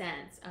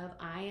sense of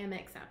I am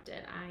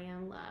accepted, I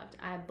am loved,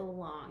 I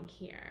belong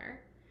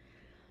here?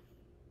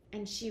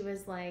 And she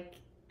was like,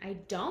 I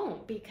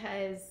don't,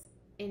 because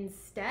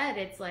instead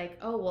it's like,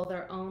 oh, well,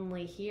 they're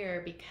only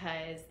here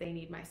because they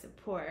need my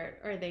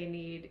support, or they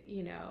need,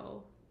 you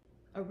know,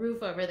 a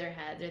roof over their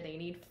heads, or they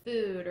need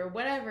food, or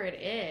whatever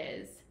it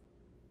is.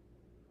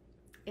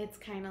 It's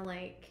kind of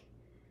like,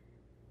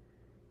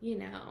 you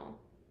know,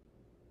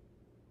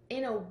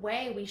 in a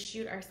way we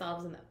shoot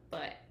ourselves in the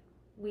foot.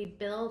 We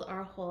build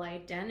our whole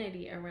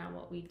identity around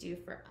what we do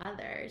for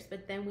others,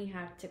 but then we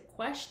have to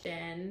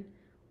question,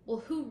 well,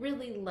 who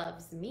really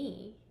loves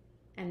me?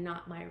 and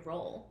not my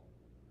role.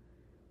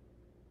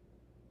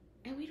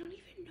 And we don't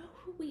even know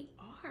who we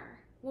are.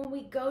 When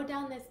we go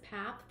down this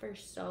path for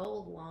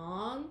so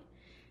long,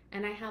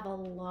 and I have a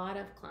lot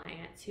of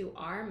clients who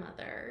are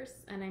mothers,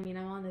 and I mean,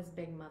 I'm on this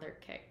big mother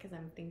kick because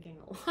I'm thinking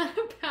a lot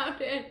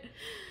about it.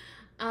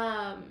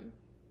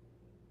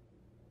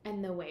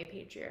 And the way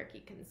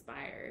patriarchy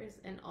conspires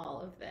and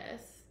all of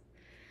this.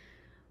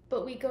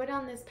 But we go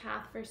down this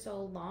path for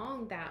so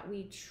long that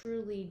we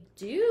truly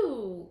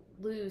do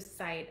lose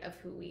sight of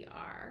who we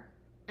are.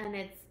 And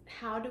it's,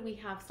 how do we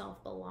have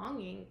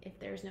self-belonging if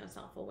there's no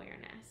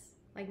self-awareness?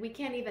 Like, we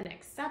can't even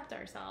accept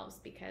ourselves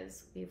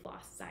because we've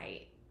lost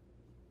sight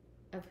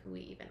of who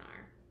we even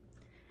are.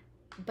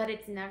 But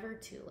it's never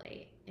too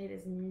late. It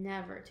is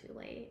never too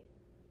late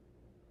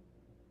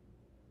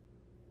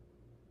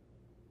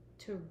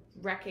to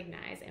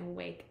recognize and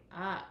wake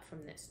up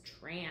from this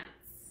trance,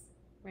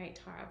 right?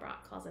 Tara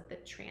Brach calls it the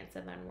trance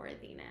of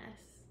unworthiness.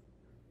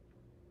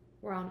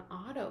 We're on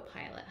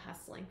autopilot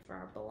hustling for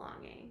our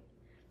belonging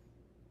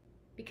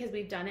because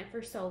we've done it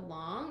for so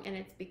long and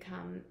it's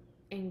become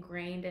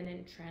ingrained and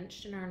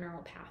entrenched in our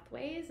neural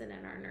pathways and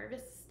in our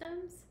nervous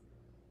systems.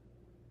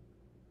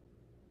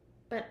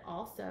 But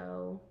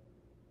also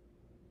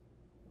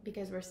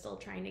because we're still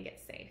trying to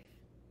get safe.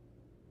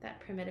 That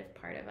primitive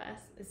part of us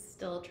is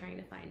still trying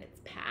to find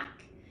its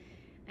pack.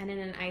 And in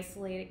an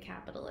isolated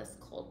capitalist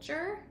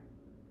culture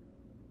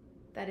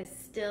that is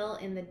still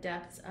in the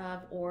depths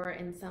of, or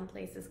in some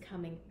places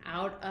coming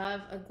out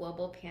of, a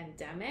global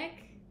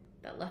pandemic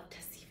that left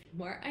us even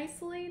more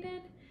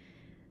isolated,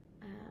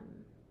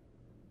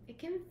 it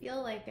can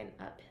feel like an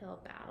uphill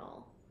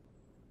battle.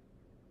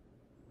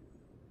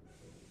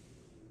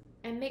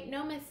 And make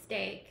no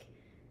mistake,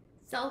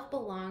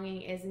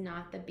 self-belonging is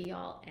not the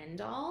be-all,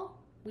 end-all.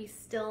 We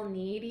still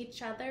need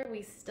each other.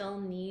 We still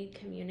need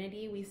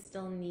community. We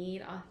still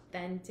need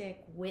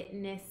authentic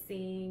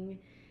witnessing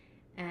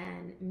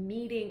and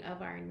meeting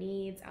of our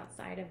needs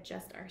outside of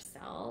just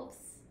ourselves.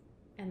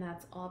 And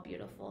that's all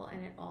beautiful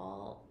and it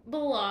all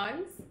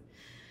belongs.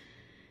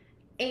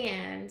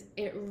 And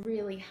it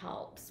really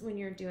helps when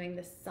you're doing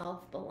the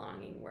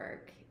self-belonging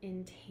work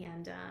in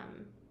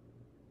tandem,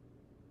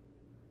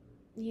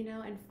 you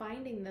know, and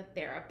finding the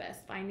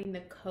therapist, finding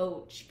the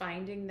coach,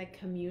 finding the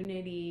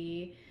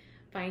community,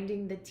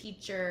 finding the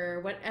teacher,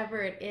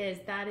 whatever it is,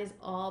 that is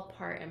all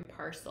part and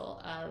parcel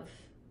of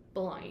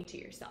belonging to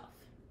yourself.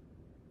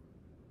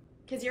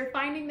 Because you're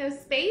finding those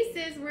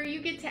spaces where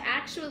you get to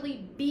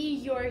actually be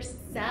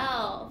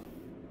yourself,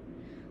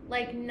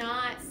 like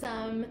not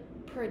some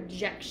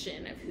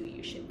projection of who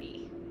you should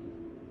be,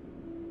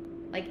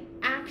 like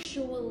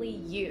actually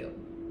you,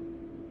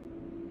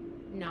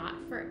 not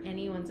for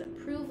anyone's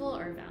approval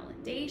or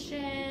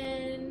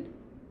validation,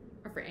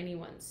 or for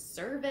anyone's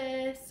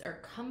service or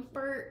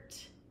comfort,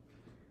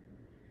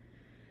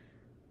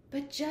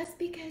 but just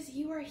because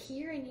you are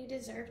here and you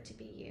deserve to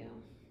be you.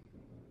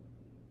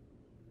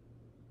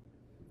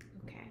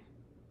 Okay,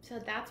 so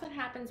that's what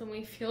happens when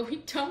we feel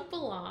we don't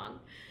belong.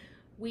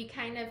 We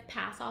kind of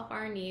pass off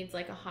our needs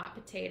like a hot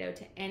potato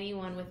to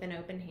anyone with an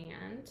open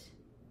hand.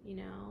 You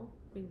know,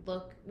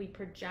 we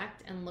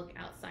project and look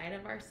outside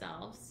of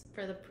ourselves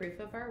for the proof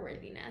of our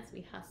worthiness.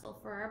 We hustle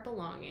for our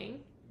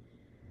belonging.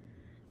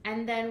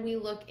 And then we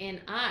look in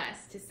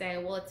us to say,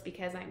 well, it's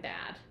because I'm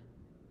bad,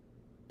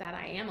 that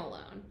I am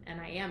alone and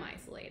I am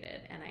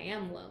isolated and I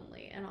am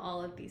lonely and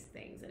all of these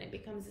things. And it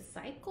becomes a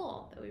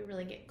cycle that we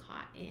really get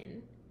caught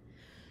in.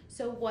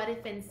 So what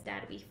if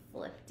instead we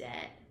flipped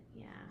it?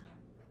 Yeah.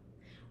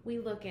 We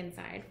look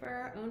inside for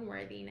our own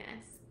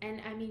worthiness.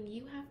 And I mean,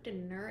 you have to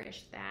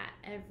nourish that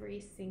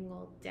every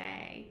single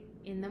day,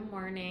 in the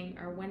morning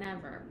or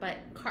whenever, but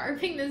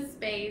carving the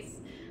space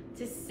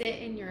to sit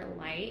in your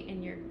light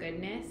and your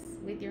goodness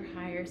with your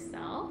higher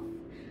self.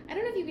 I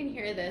don't know if you can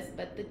hear this,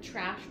 but the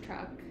trash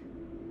truck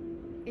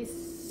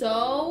is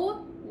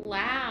so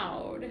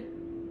loud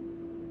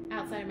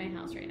outside of my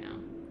house right now.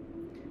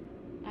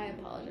 I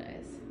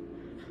apologize.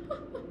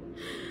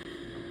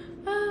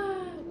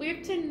 We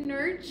have to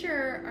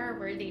nurture our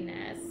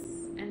worthiness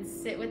and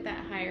sit with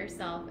that higher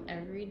self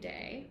every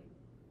day,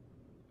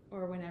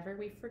 or whenever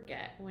we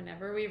forget,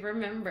 whenever we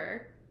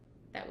remember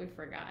that we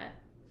forgot.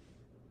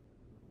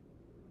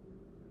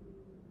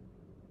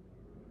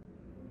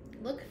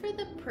 Look for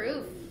the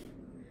proof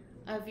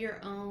of your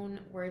own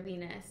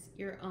worthiness,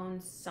 your own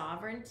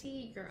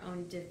sovereignty, your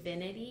own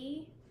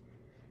divinity.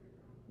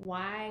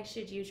 Why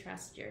should you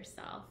trust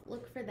yourself?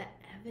 Look for the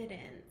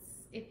evidence.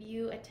 If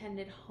you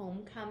attended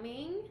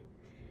homecoming,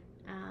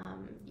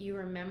 you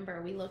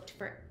remember we looked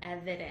for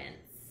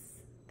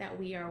evidence that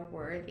we are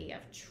worthy of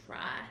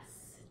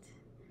trust.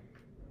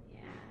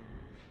 Yeah.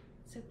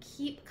 So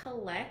keep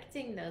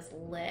collecting those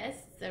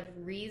lists of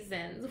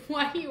reasons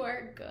why you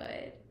are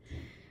good.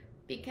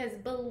 Because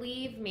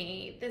believe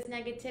me, this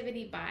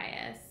negativity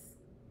bias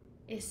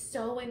is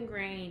so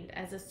ingrained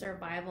as a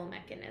survival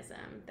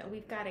mechanism that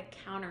we've got to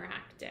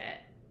counteract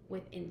it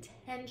with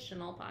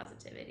intentional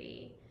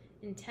positivity,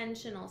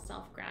 intentional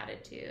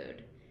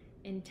self-gratitude,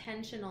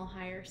 intentional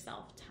higher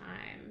self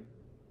time.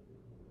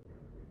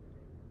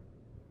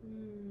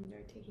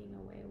 They're taking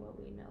away what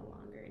we no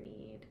longer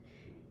need.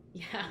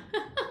 Yeah.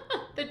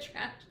 The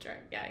trash truck.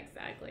 Yeah,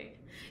 exactly.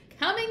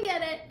 Come and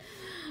get it.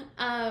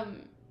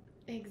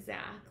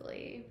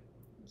 Exactly.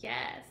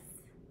 Yes.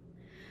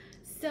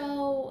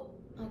 So,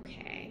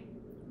 okay.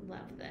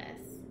 Love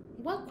this.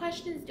 What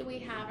questions do we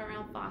have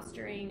around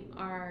fostering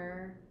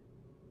our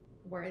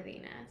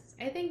worthiness?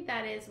 I think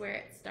that is where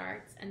it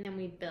starts, and then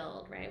we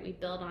build, right? We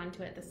build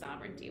onto it the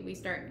sovereignty. We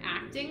start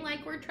acting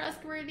like we're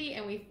trustworthy,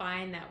 and we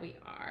find that we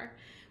are.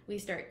 We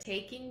start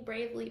taking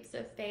brave leaps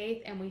of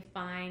faith, and we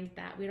find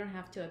that we don't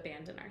have to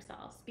abandon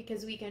ourselves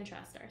because we can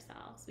trust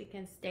ourselves. We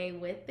can stay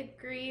with the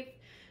grief,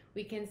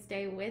 we can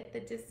stay with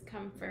the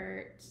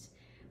discomfort,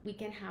 we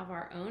can have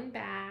our own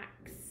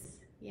backs.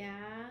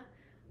 Yeah,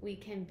 we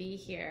can be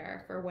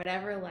here for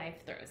whatever life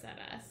throws at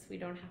us. We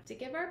don't have to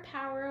give our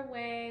power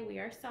away. We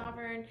are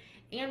sovereign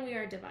and we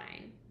are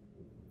divine.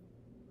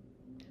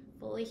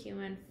 Fully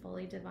human,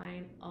 fully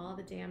divine, all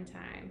the damn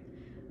time.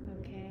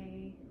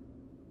 Okay.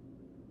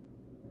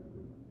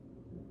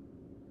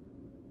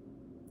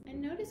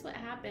 And notice what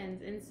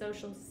happens in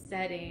social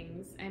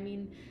settings. I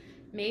mean,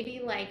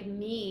 maybe like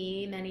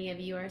me, many of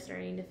you are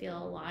starting to feel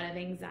a lot of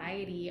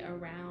anxiety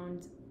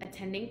around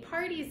attending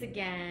parties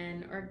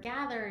again, or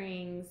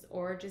gatherings,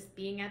 or just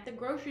being at the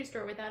grocery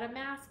store without a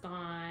mask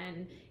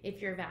on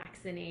if you're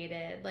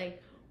vaccinated.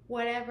 Like,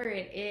 whatever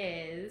it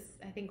is,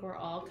 I think we're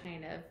all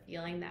kind of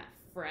feeling that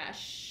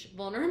fresh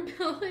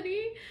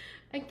vulnerability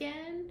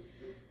again.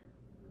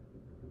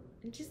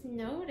 And just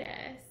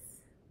notice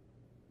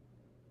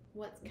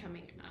what's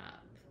coming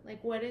up.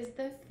 Like, what is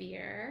the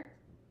fear?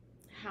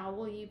 How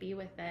will you be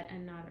with it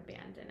and not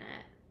abandon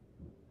it?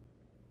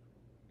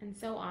 And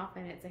so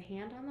often it's a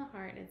hand on the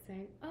heart and it's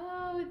saying,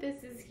 oh,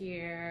 this is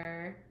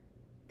here.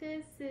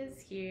 This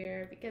is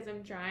here because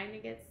I'm trying to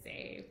get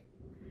safe.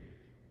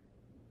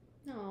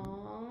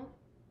 Aww.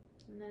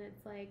 And then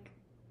it's like,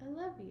 I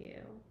love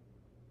you.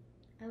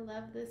 I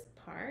love this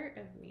part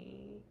of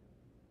me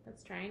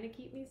that's trying to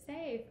keep me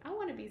safe. I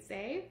want to be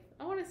safe.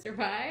 I want to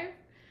survive.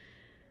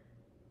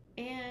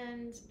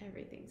 And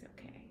everything's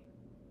okay.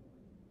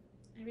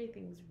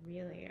 Everything's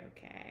really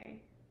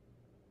okay.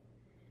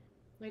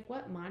 Like,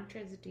 what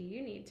mantras do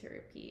you need to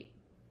repeat?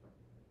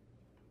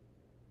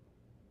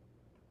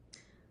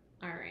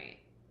 All right,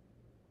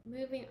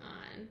 moving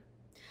on.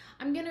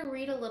 I'm going to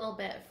read a little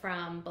bit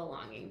from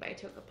Belonging by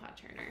Tokapa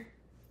Turner.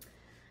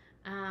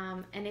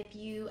 And if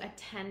you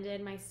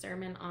attended my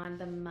sermon on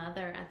the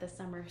mother at the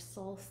summer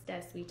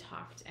solstice, we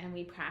talked and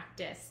we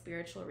practiced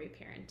spiritual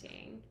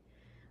reparenting,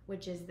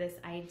 which is this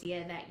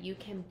idea that you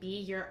can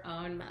be your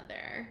own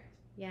mother.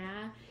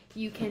 Yeah,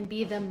 you can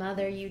be the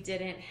mother you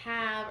didn't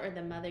have, or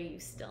the mother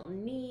you still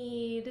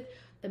need,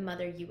 the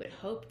mother you would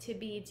hope to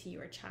be to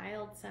your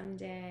child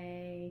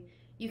someday.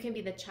 You can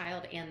be the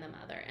child and the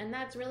mother. And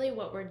that's really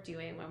what we're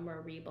doing when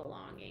we're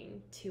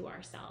rebelonging to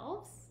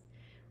ourselves.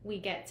 We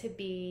get to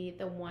be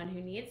the one who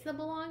needs the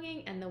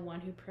belonging and the one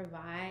who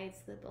provides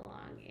the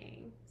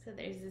belonging. So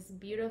there's this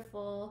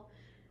beautiful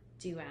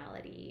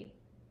duality.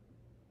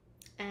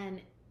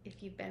 And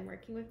if you've been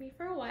working with me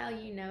for a while,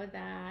 you know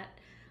that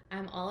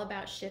I'm all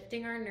about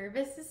shifting our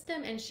nervous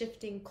system and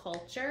shifting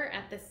culture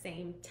at the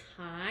same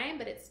time,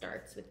 but it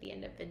starts with the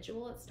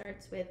individual. It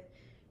starts with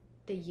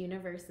the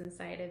universe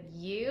inside of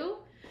you.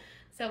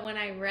 So when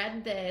I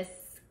read this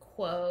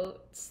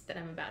quote that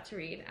I'm about to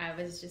read, I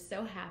was just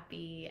so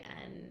happy,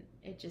 and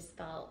it just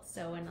felt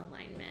so in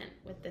alignment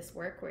with this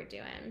work we're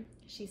doing.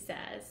 She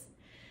says,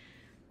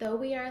 though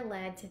we are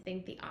led to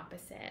think the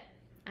opposite,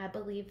 I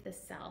believe the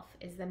self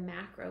is the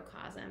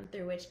macrocosm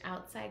through which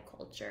outside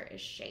culture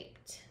is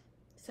shaped.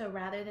 So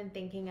rather than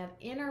thinking of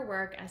inner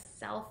work as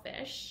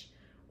selfish,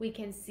 we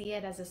can see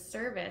it as a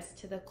service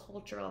to the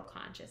cultural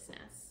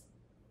consciousness.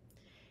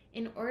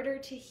 In order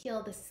to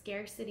heal the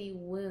scarcity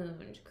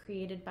wound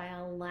created by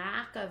a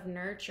lack of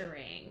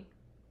nurturing,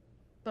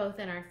 both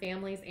in our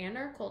families and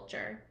our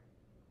culture,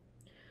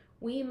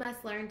 we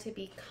must learn to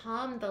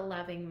become the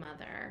loving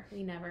mother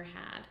we never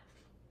had.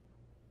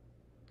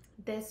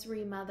 This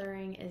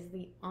remothering is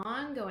the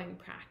ongoing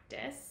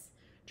practice,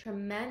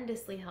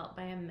 tremendously helped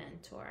by a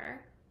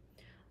mentor,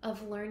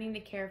 of learning to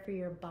care for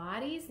your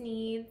body's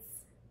needs,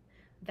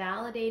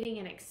 validating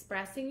and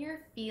expressing your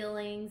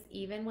feelings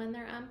even when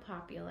they're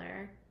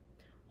unpopular,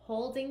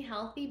 holding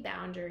healthy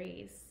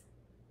boundaries,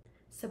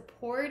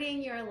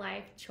 supporting your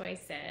life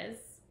choices,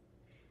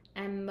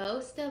 and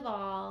most of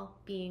all,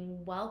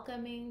 being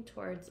welcoming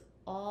towards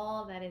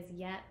all that is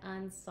yet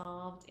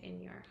unsolved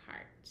in your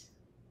heart.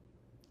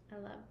 I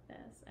love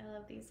this. I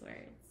love these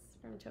words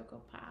from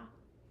Tokapa.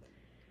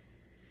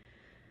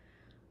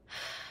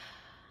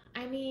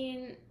 I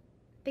mean,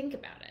 think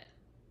about it.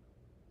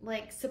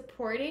 Like,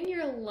 supporting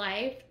your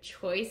life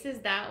choices,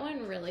 that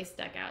one really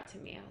stuck out to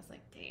me. I was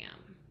like,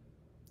 damn,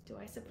 do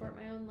I support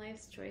my own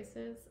life's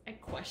choices? I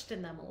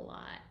question them a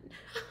lot.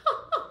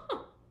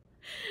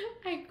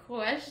 I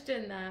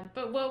question them.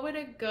 But what would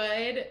a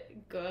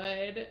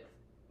good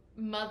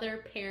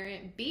mother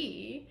parent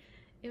be?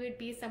 It would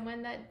be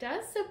someone that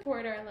does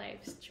support our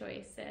life's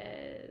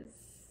choices,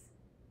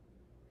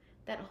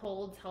 that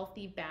holds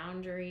healthy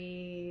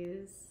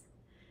boundaries,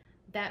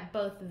 that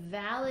both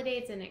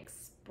validates and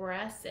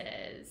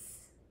expresses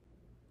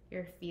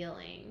your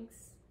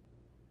feelings,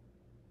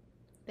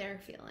 their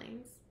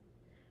feelings,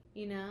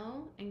 you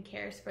know, and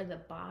cares for the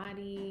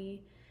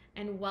body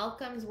and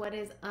welcomes what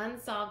is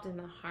unsolved in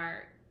the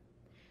heart.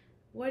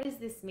 What does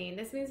this mean?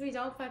 This means we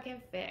don't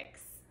fucking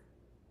fix.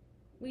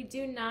 We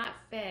do not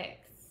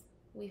fix.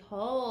 We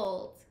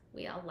hold.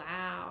 We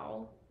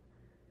allow.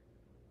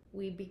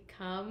 We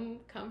become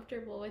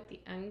comfortable with the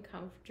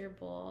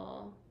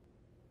uncomfortable.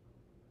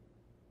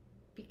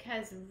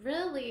 Because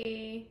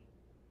really,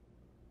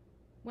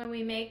 when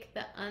we make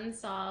the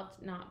unsolved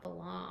not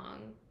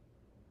belong,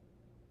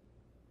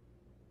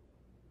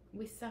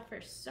 we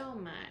suffer so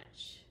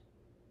much.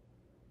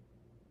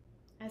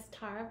 As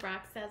Tara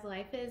Brach says,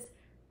 life is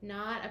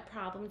not a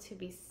problem to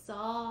be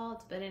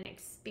solved, but an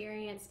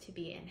experience to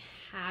be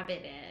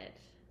inhabited.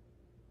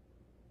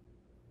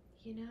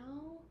 You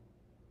know?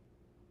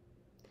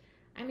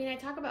 I mean, I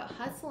talk about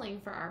hustling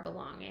for our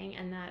belonging,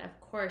 and that, of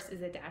course,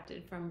 is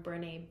adapted from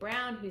Brene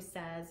Brown, who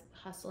says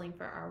hustling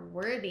for our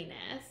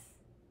worthiness.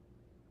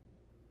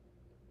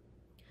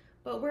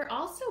 But we're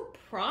also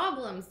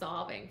problem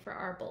solving for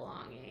our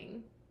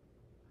belonging,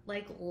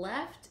 like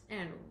left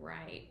and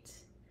right.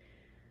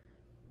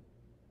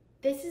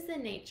 This is the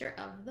nature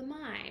of the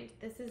mind.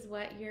 This is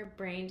what your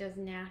brain does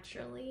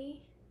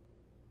naturally.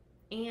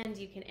 And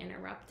you can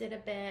interrupt it a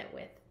bit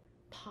with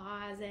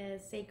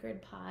pauses,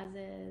 sacred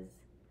pauses,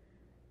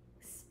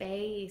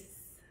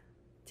 space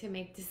to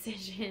make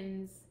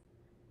decisions,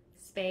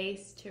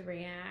 space to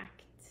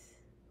react.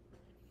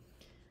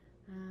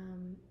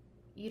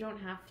 You don't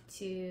have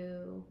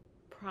to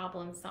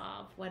problem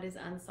solve what is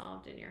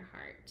unsolved in your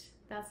heart.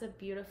 That's a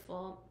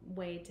beautiful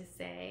way to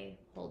say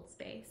hold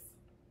space.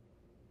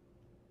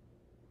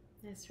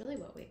 That's really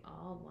what we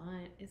all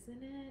want,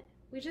 isn't it?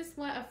 We just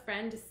want a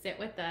friend to sit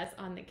with us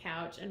on the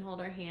couch and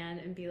hold our hand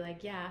and be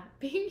like, yeah,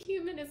 being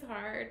human is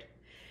hard.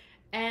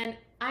 And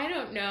I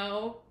don't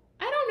know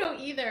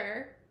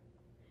either.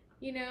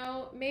 You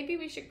know, maybe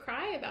we should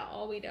cry about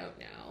all we don't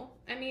know.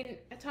 I mean,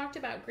 I talked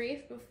about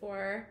grief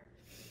before.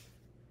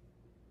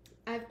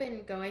 I've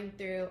been going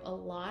through a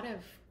lot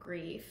of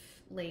grief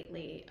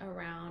lately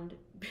around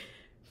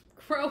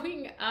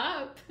growing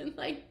up and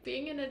like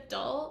being an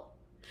adult.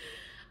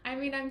 I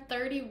mean, I'm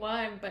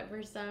 31, but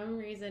for some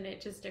reason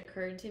it just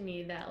occurred to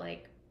me that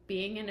like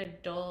being an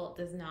adult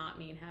does not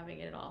mean having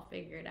it all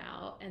figured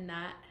out. And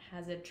that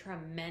has a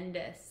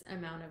tremendous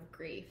amount of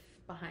grief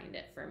behind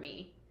it for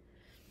me.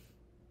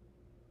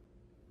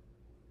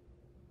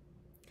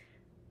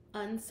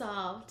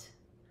 Unsolved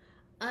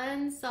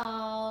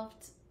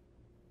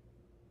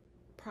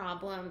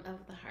problem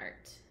of the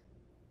heart.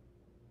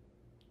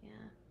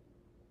 Yeah.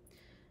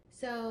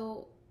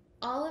 So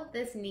all of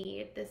this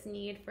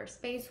need for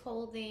space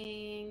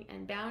holding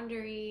and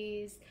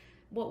boundaries,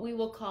 what we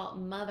will call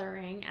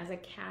mothering as a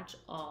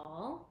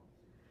catch-all,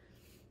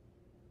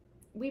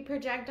 we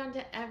project onto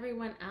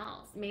everyone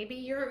else. Maybe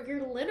your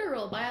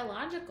literal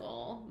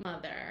biological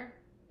mother,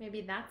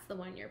 maybe that's the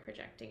one you're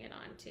projecting it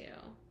onto.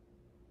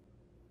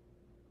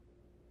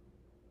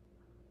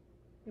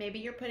 Maybe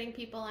you're putting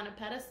people on a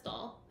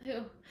pedestal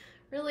who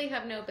really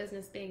have no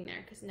business being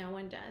there because no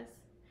one does.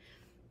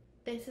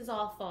 This is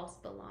all false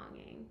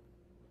belonging.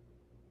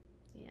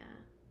 Yeah.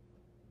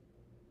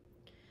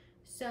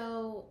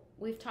 So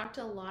we've talked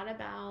a lot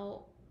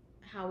about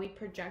how we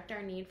project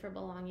our need for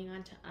belonging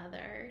onto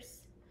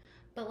others,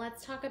 but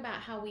let's talk about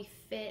how we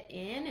fit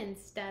in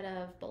instead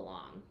of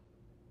belong.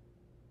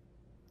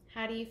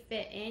 How do you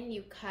fit in?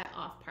 You cut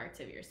off parts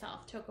of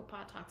yourself.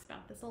 Tokopah talks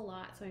about this a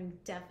lot, so I'm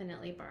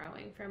definitely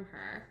borrowing from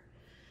her.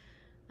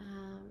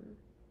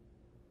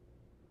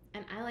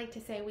 And I like to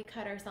say we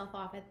cut ourselves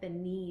off at the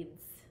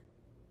needs.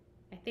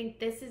 I think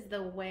this is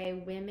the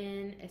way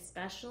women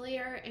especially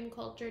are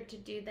encultured to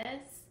do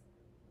this,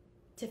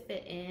 to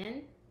fit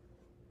in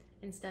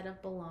instead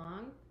of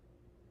belong,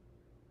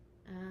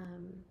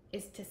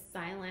 is to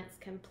silence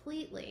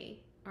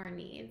completely our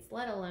needs,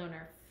 let alone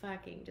our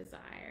fucking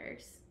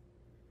desires.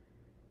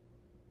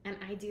 And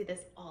I do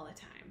this all the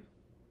time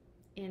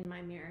in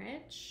my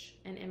marriage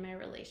and in my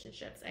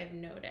relationships. I've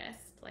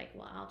noticed, like,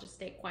 well, I'll just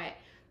stay quiet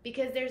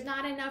because there's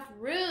not enough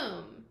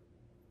room.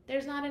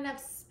 There's not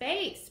enough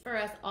space for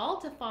us all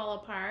to fall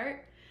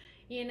apart.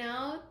 You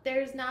know,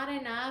 there's not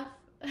enough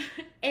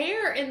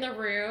air in the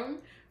room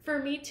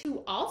for me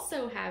to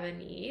also have a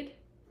need.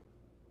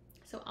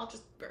 So I'll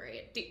just bury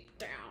it deep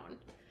down.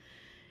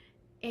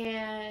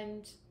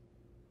 And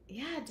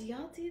yeah, do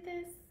y'all do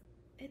this?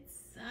 It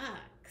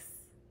sucks.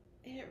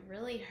 It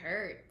really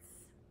hurts.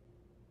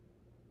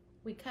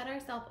 We cut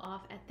ourselves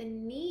off at the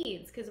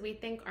needs because we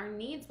think our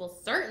needs will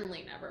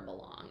certainly never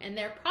belong. And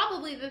they're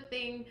probably the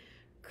thing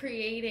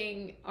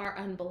creating our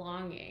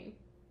unbelonging.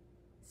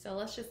 So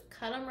let's just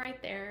cut them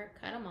right there,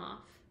 cut them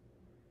off.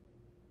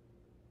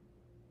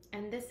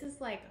 And this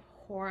is like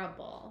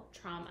horrible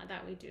trauma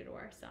that we do to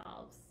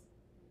ourselves.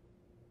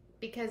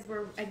 Because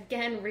we're,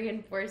 again,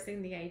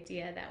 reinforcing the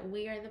idea that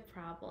we are the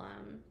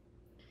problem.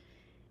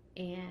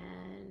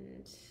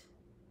 And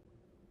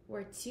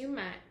we're too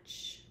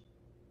much.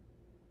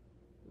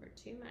 We're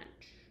too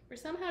much. We're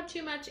somehow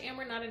too much and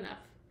we're not enough.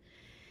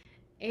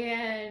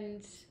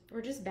 And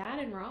we're just bad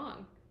and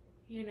wrong,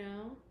 you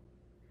know?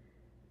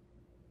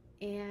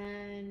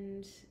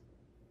 And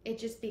it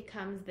just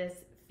becomes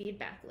this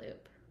feedback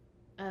loop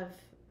of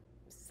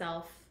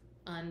self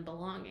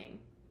unbelonging.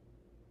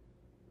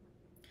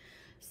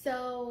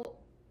 So,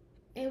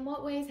 in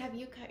what ways have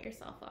you cut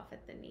yourself off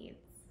at the knees?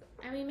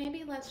 I mean,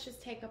 maybe let's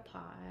just take a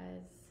pause.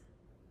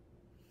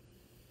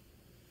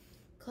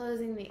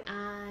 Closing the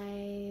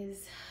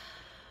eyes.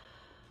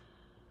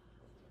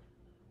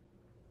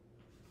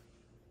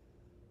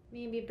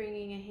 Maybe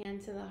bringing a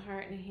hand to the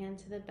heart and a hand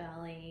to the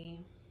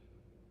belly.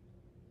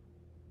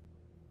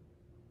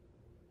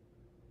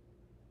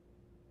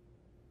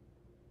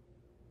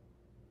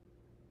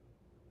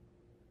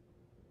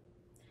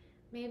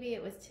 Maybe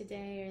it was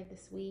today or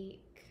this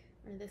week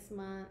or this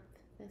month,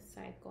 this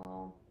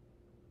cycle.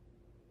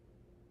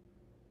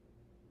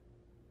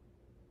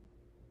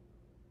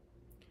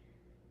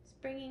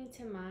 Just bringing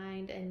to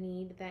mind a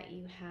need that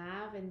you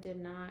have and did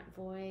not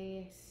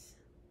voice.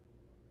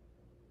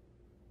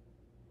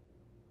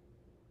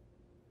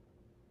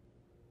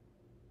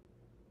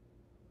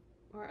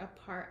 Or a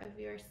part of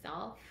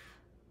yourself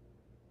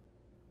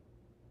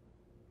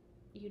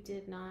you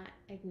did not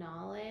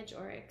acknowledge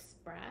or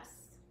express.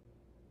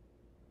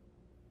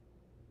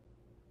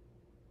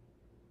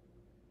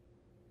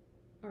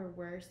 Or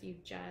worse, you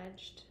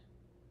judged.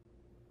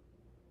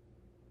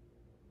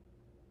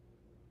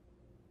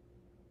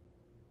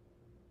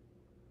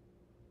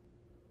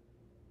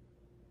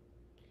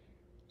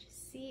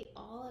 Just see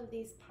all of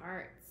these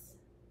parts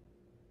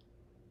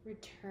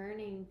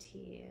returning to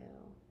you.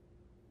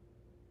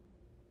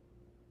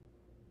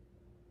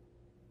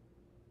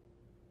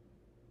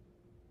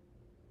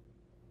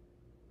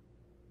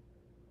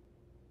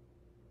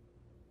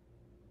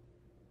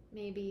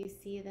 Maybe you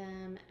see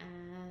them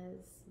as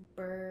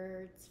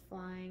birds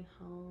flying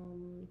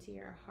home to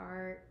your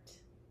heart.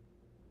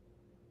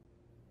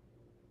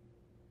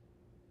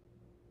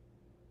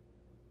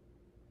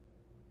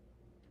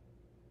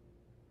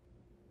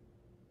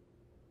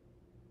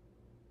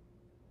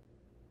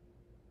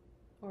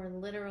 Or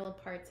literal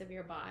parts of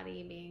your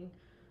body being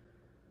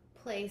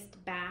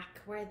placed back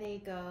where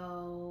they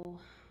go.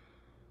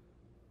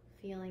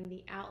 Feeling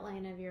the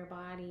outline of your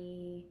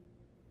body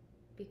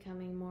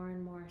becoming more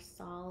and more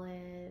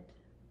solid,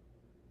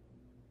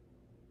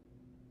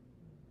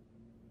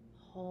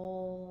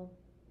 whole.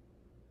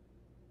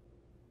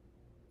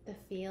 The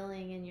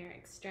feeling in your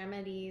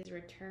extremities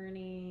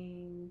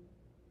returning,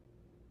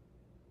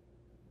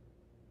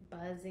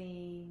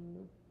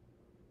 buzzing.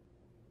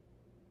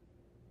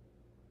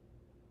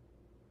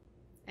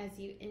 As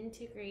you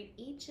integrate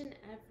each and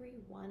every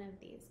one of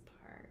these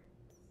parts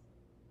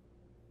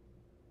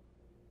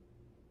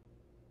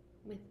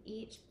with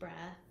each breath.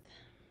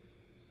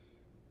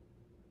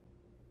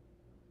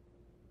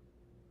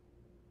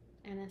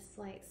 And a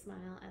slight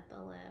smile at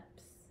the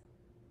lips.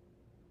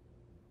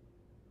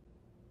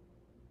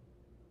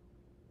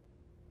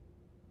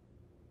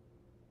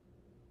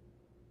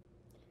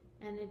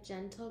 And a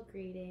gentle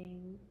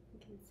greeting. You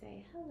can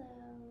say hello.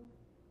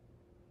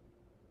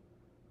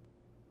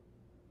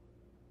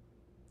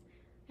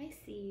 I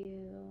see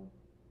you.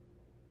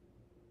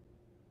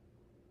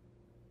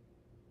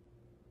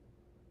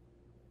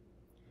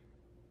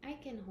 I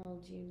can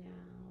hold you now.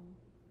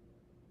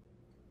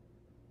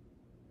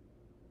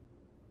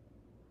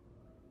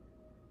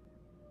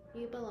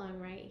 You belong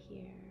right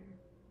here.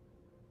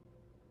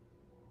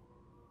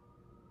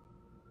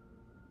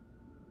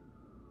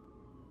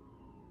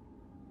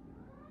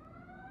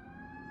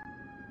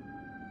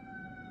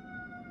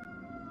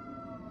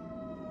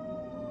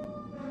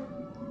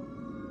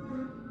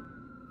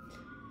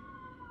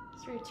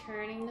 Just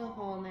returning to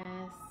wholeness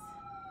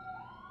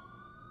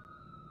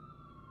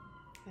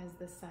as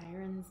the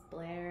sirens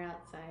blare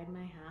outside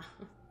my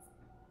house.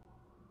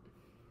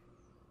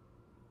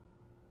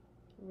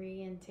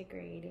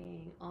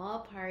 Reintegrating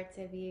all parts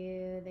of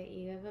you that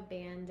you have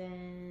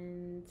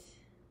abandoned.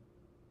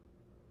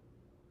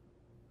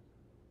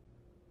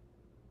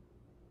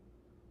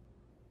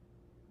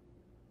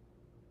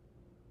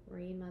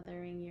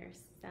 Remothering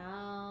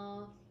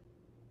yourself.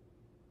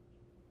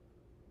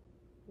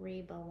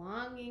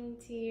 Re-belonging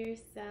to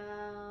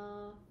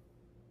yourself.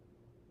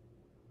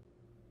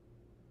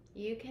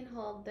 You can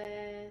hold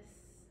this.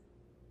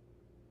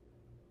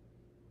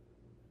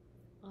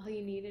 All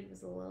you needed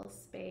was a little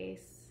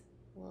space,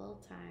 a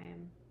little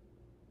time.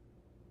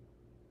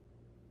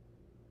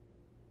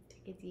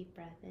 Take a deep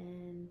breath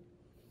in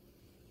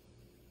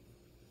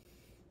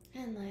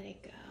and let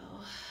it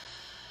go.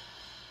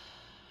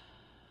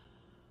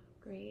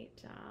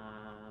 Great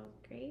job,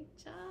 great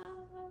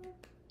job.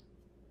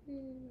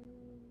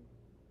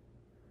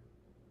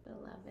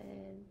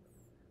 Beloveds.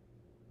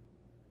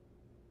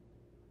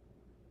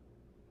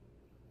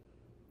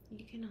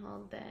 You can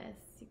hold this,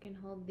 you can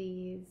hold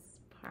these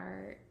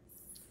parts.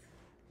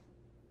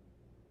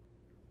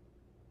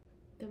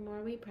 The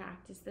more we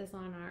practice this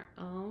on our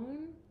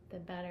own, the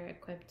better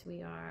equipped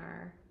we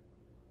are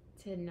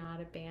to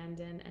not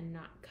abandon and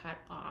not cut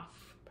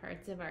off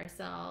parts of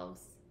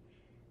ourselves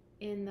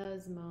in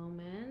those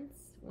moments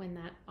when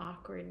that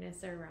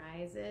awkwardness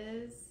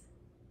arises,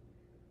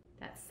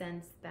 that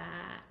sense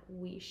that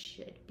we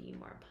should be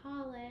more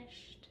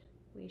polished,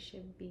 we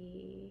should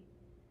be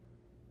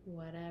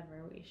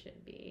whatever we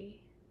should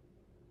be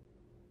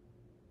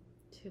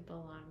to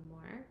belong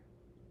more.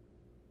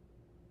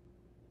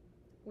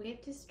 We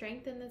have to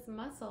strengthen this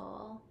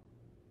muscle,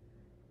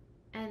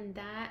 and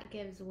that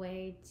gives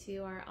way to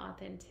our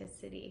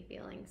authenticity,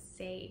 feeling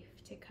safe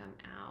to come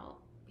out.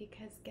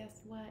 Because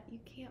guess what? You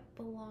can't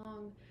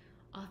belong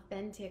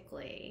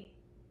authentically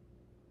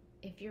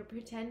if you're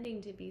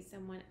pretending to be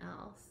someone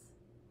else.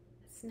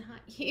 It's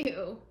not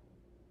you.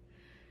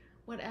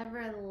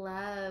 Whatever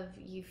love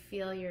you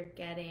feel you're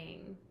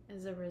getting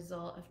as a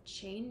result of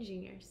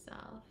changing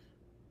yourself,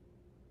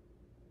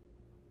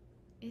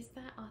 is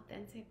that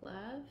authentic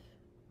love?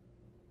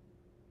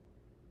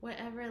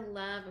 Whatever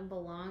love and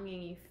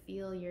belonging you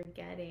feel you're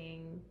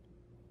getting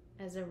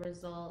as a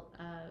result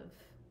of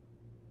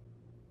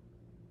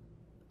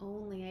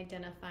only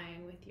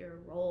identifying with your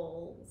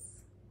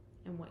roles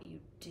and what you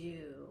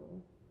do,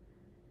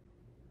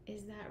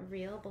 is that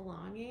real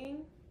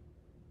belonging?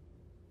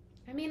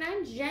 I mean,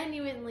 I'm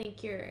genuinely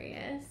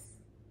curious.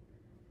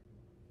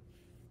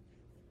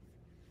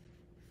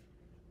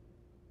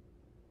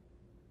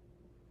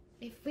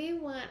 If we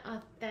want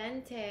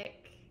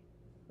authentic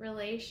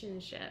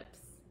relationships,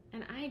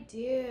 and I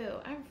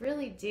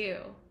really do,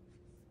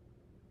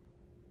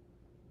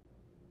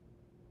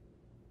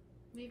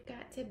 we've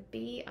got to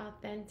be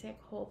authentic,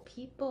 whole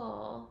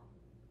people.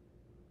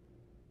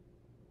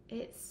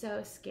 It's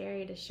so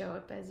scary to show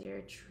up as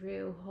your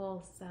true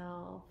whole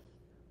self,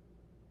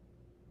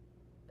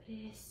 but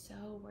it is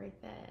so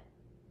worth it.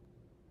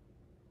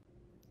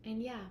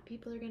 And yeah,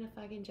 people are gonna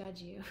fucking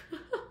judge you.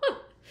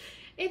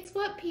 It's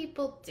what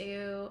people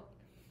do,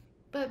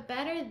 but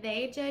better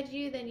they judge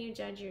you than you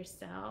judge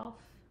yourself.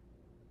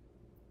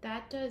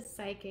 That does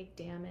psychic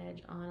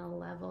damage on a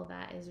level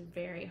that is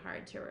very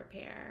hard to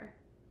repair,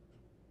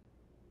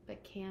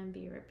 but can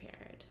be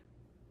repaired.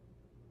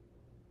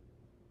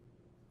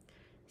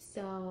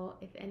 So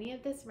if any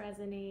of this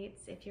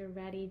resonates, if you're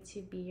ready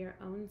to be your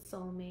own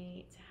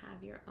soulmate, to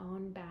have your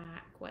own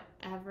back,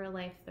 whatever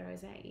life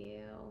throws at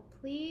you,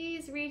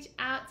 please reach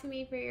out to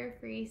me for your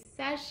free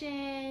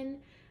session.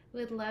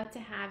 Would love to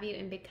have you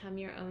and become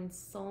your own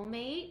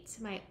soulmate,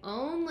 my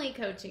only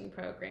coaching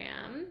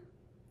program.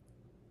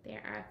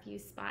 There are a few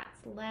spots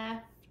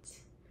left.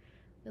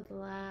 Would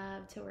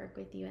love to work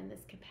with you in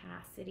this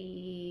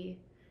capacity.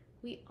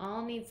 We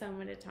all need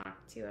someone to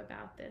talk to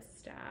about this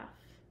stuff.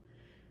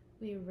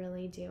 We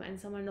really do. And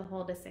someone to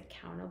hold us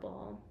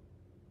accountable.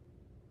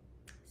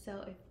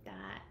 So if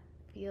that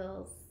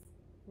feels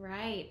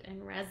right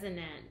and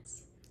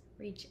resonant,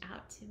 reach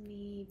out to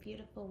me,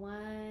 beautiful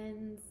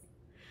ones.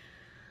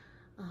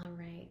 All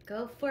right,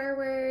 go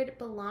forward,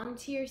 belong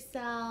to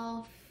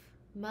yourself,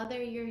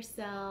 mother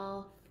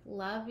yourself,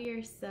 love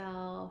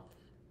yourself,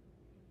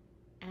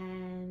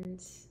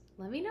 and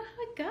let me know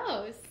how it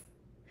goes.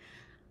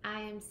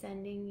 I am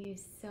sending you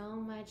so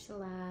much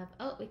love.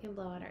 Oh, we can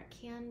blow out our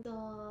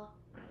candle.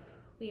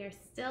 We are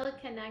still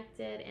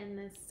connected in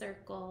this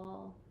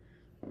circle.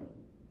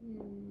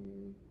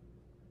 And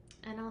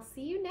I'll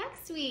see you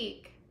next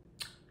week.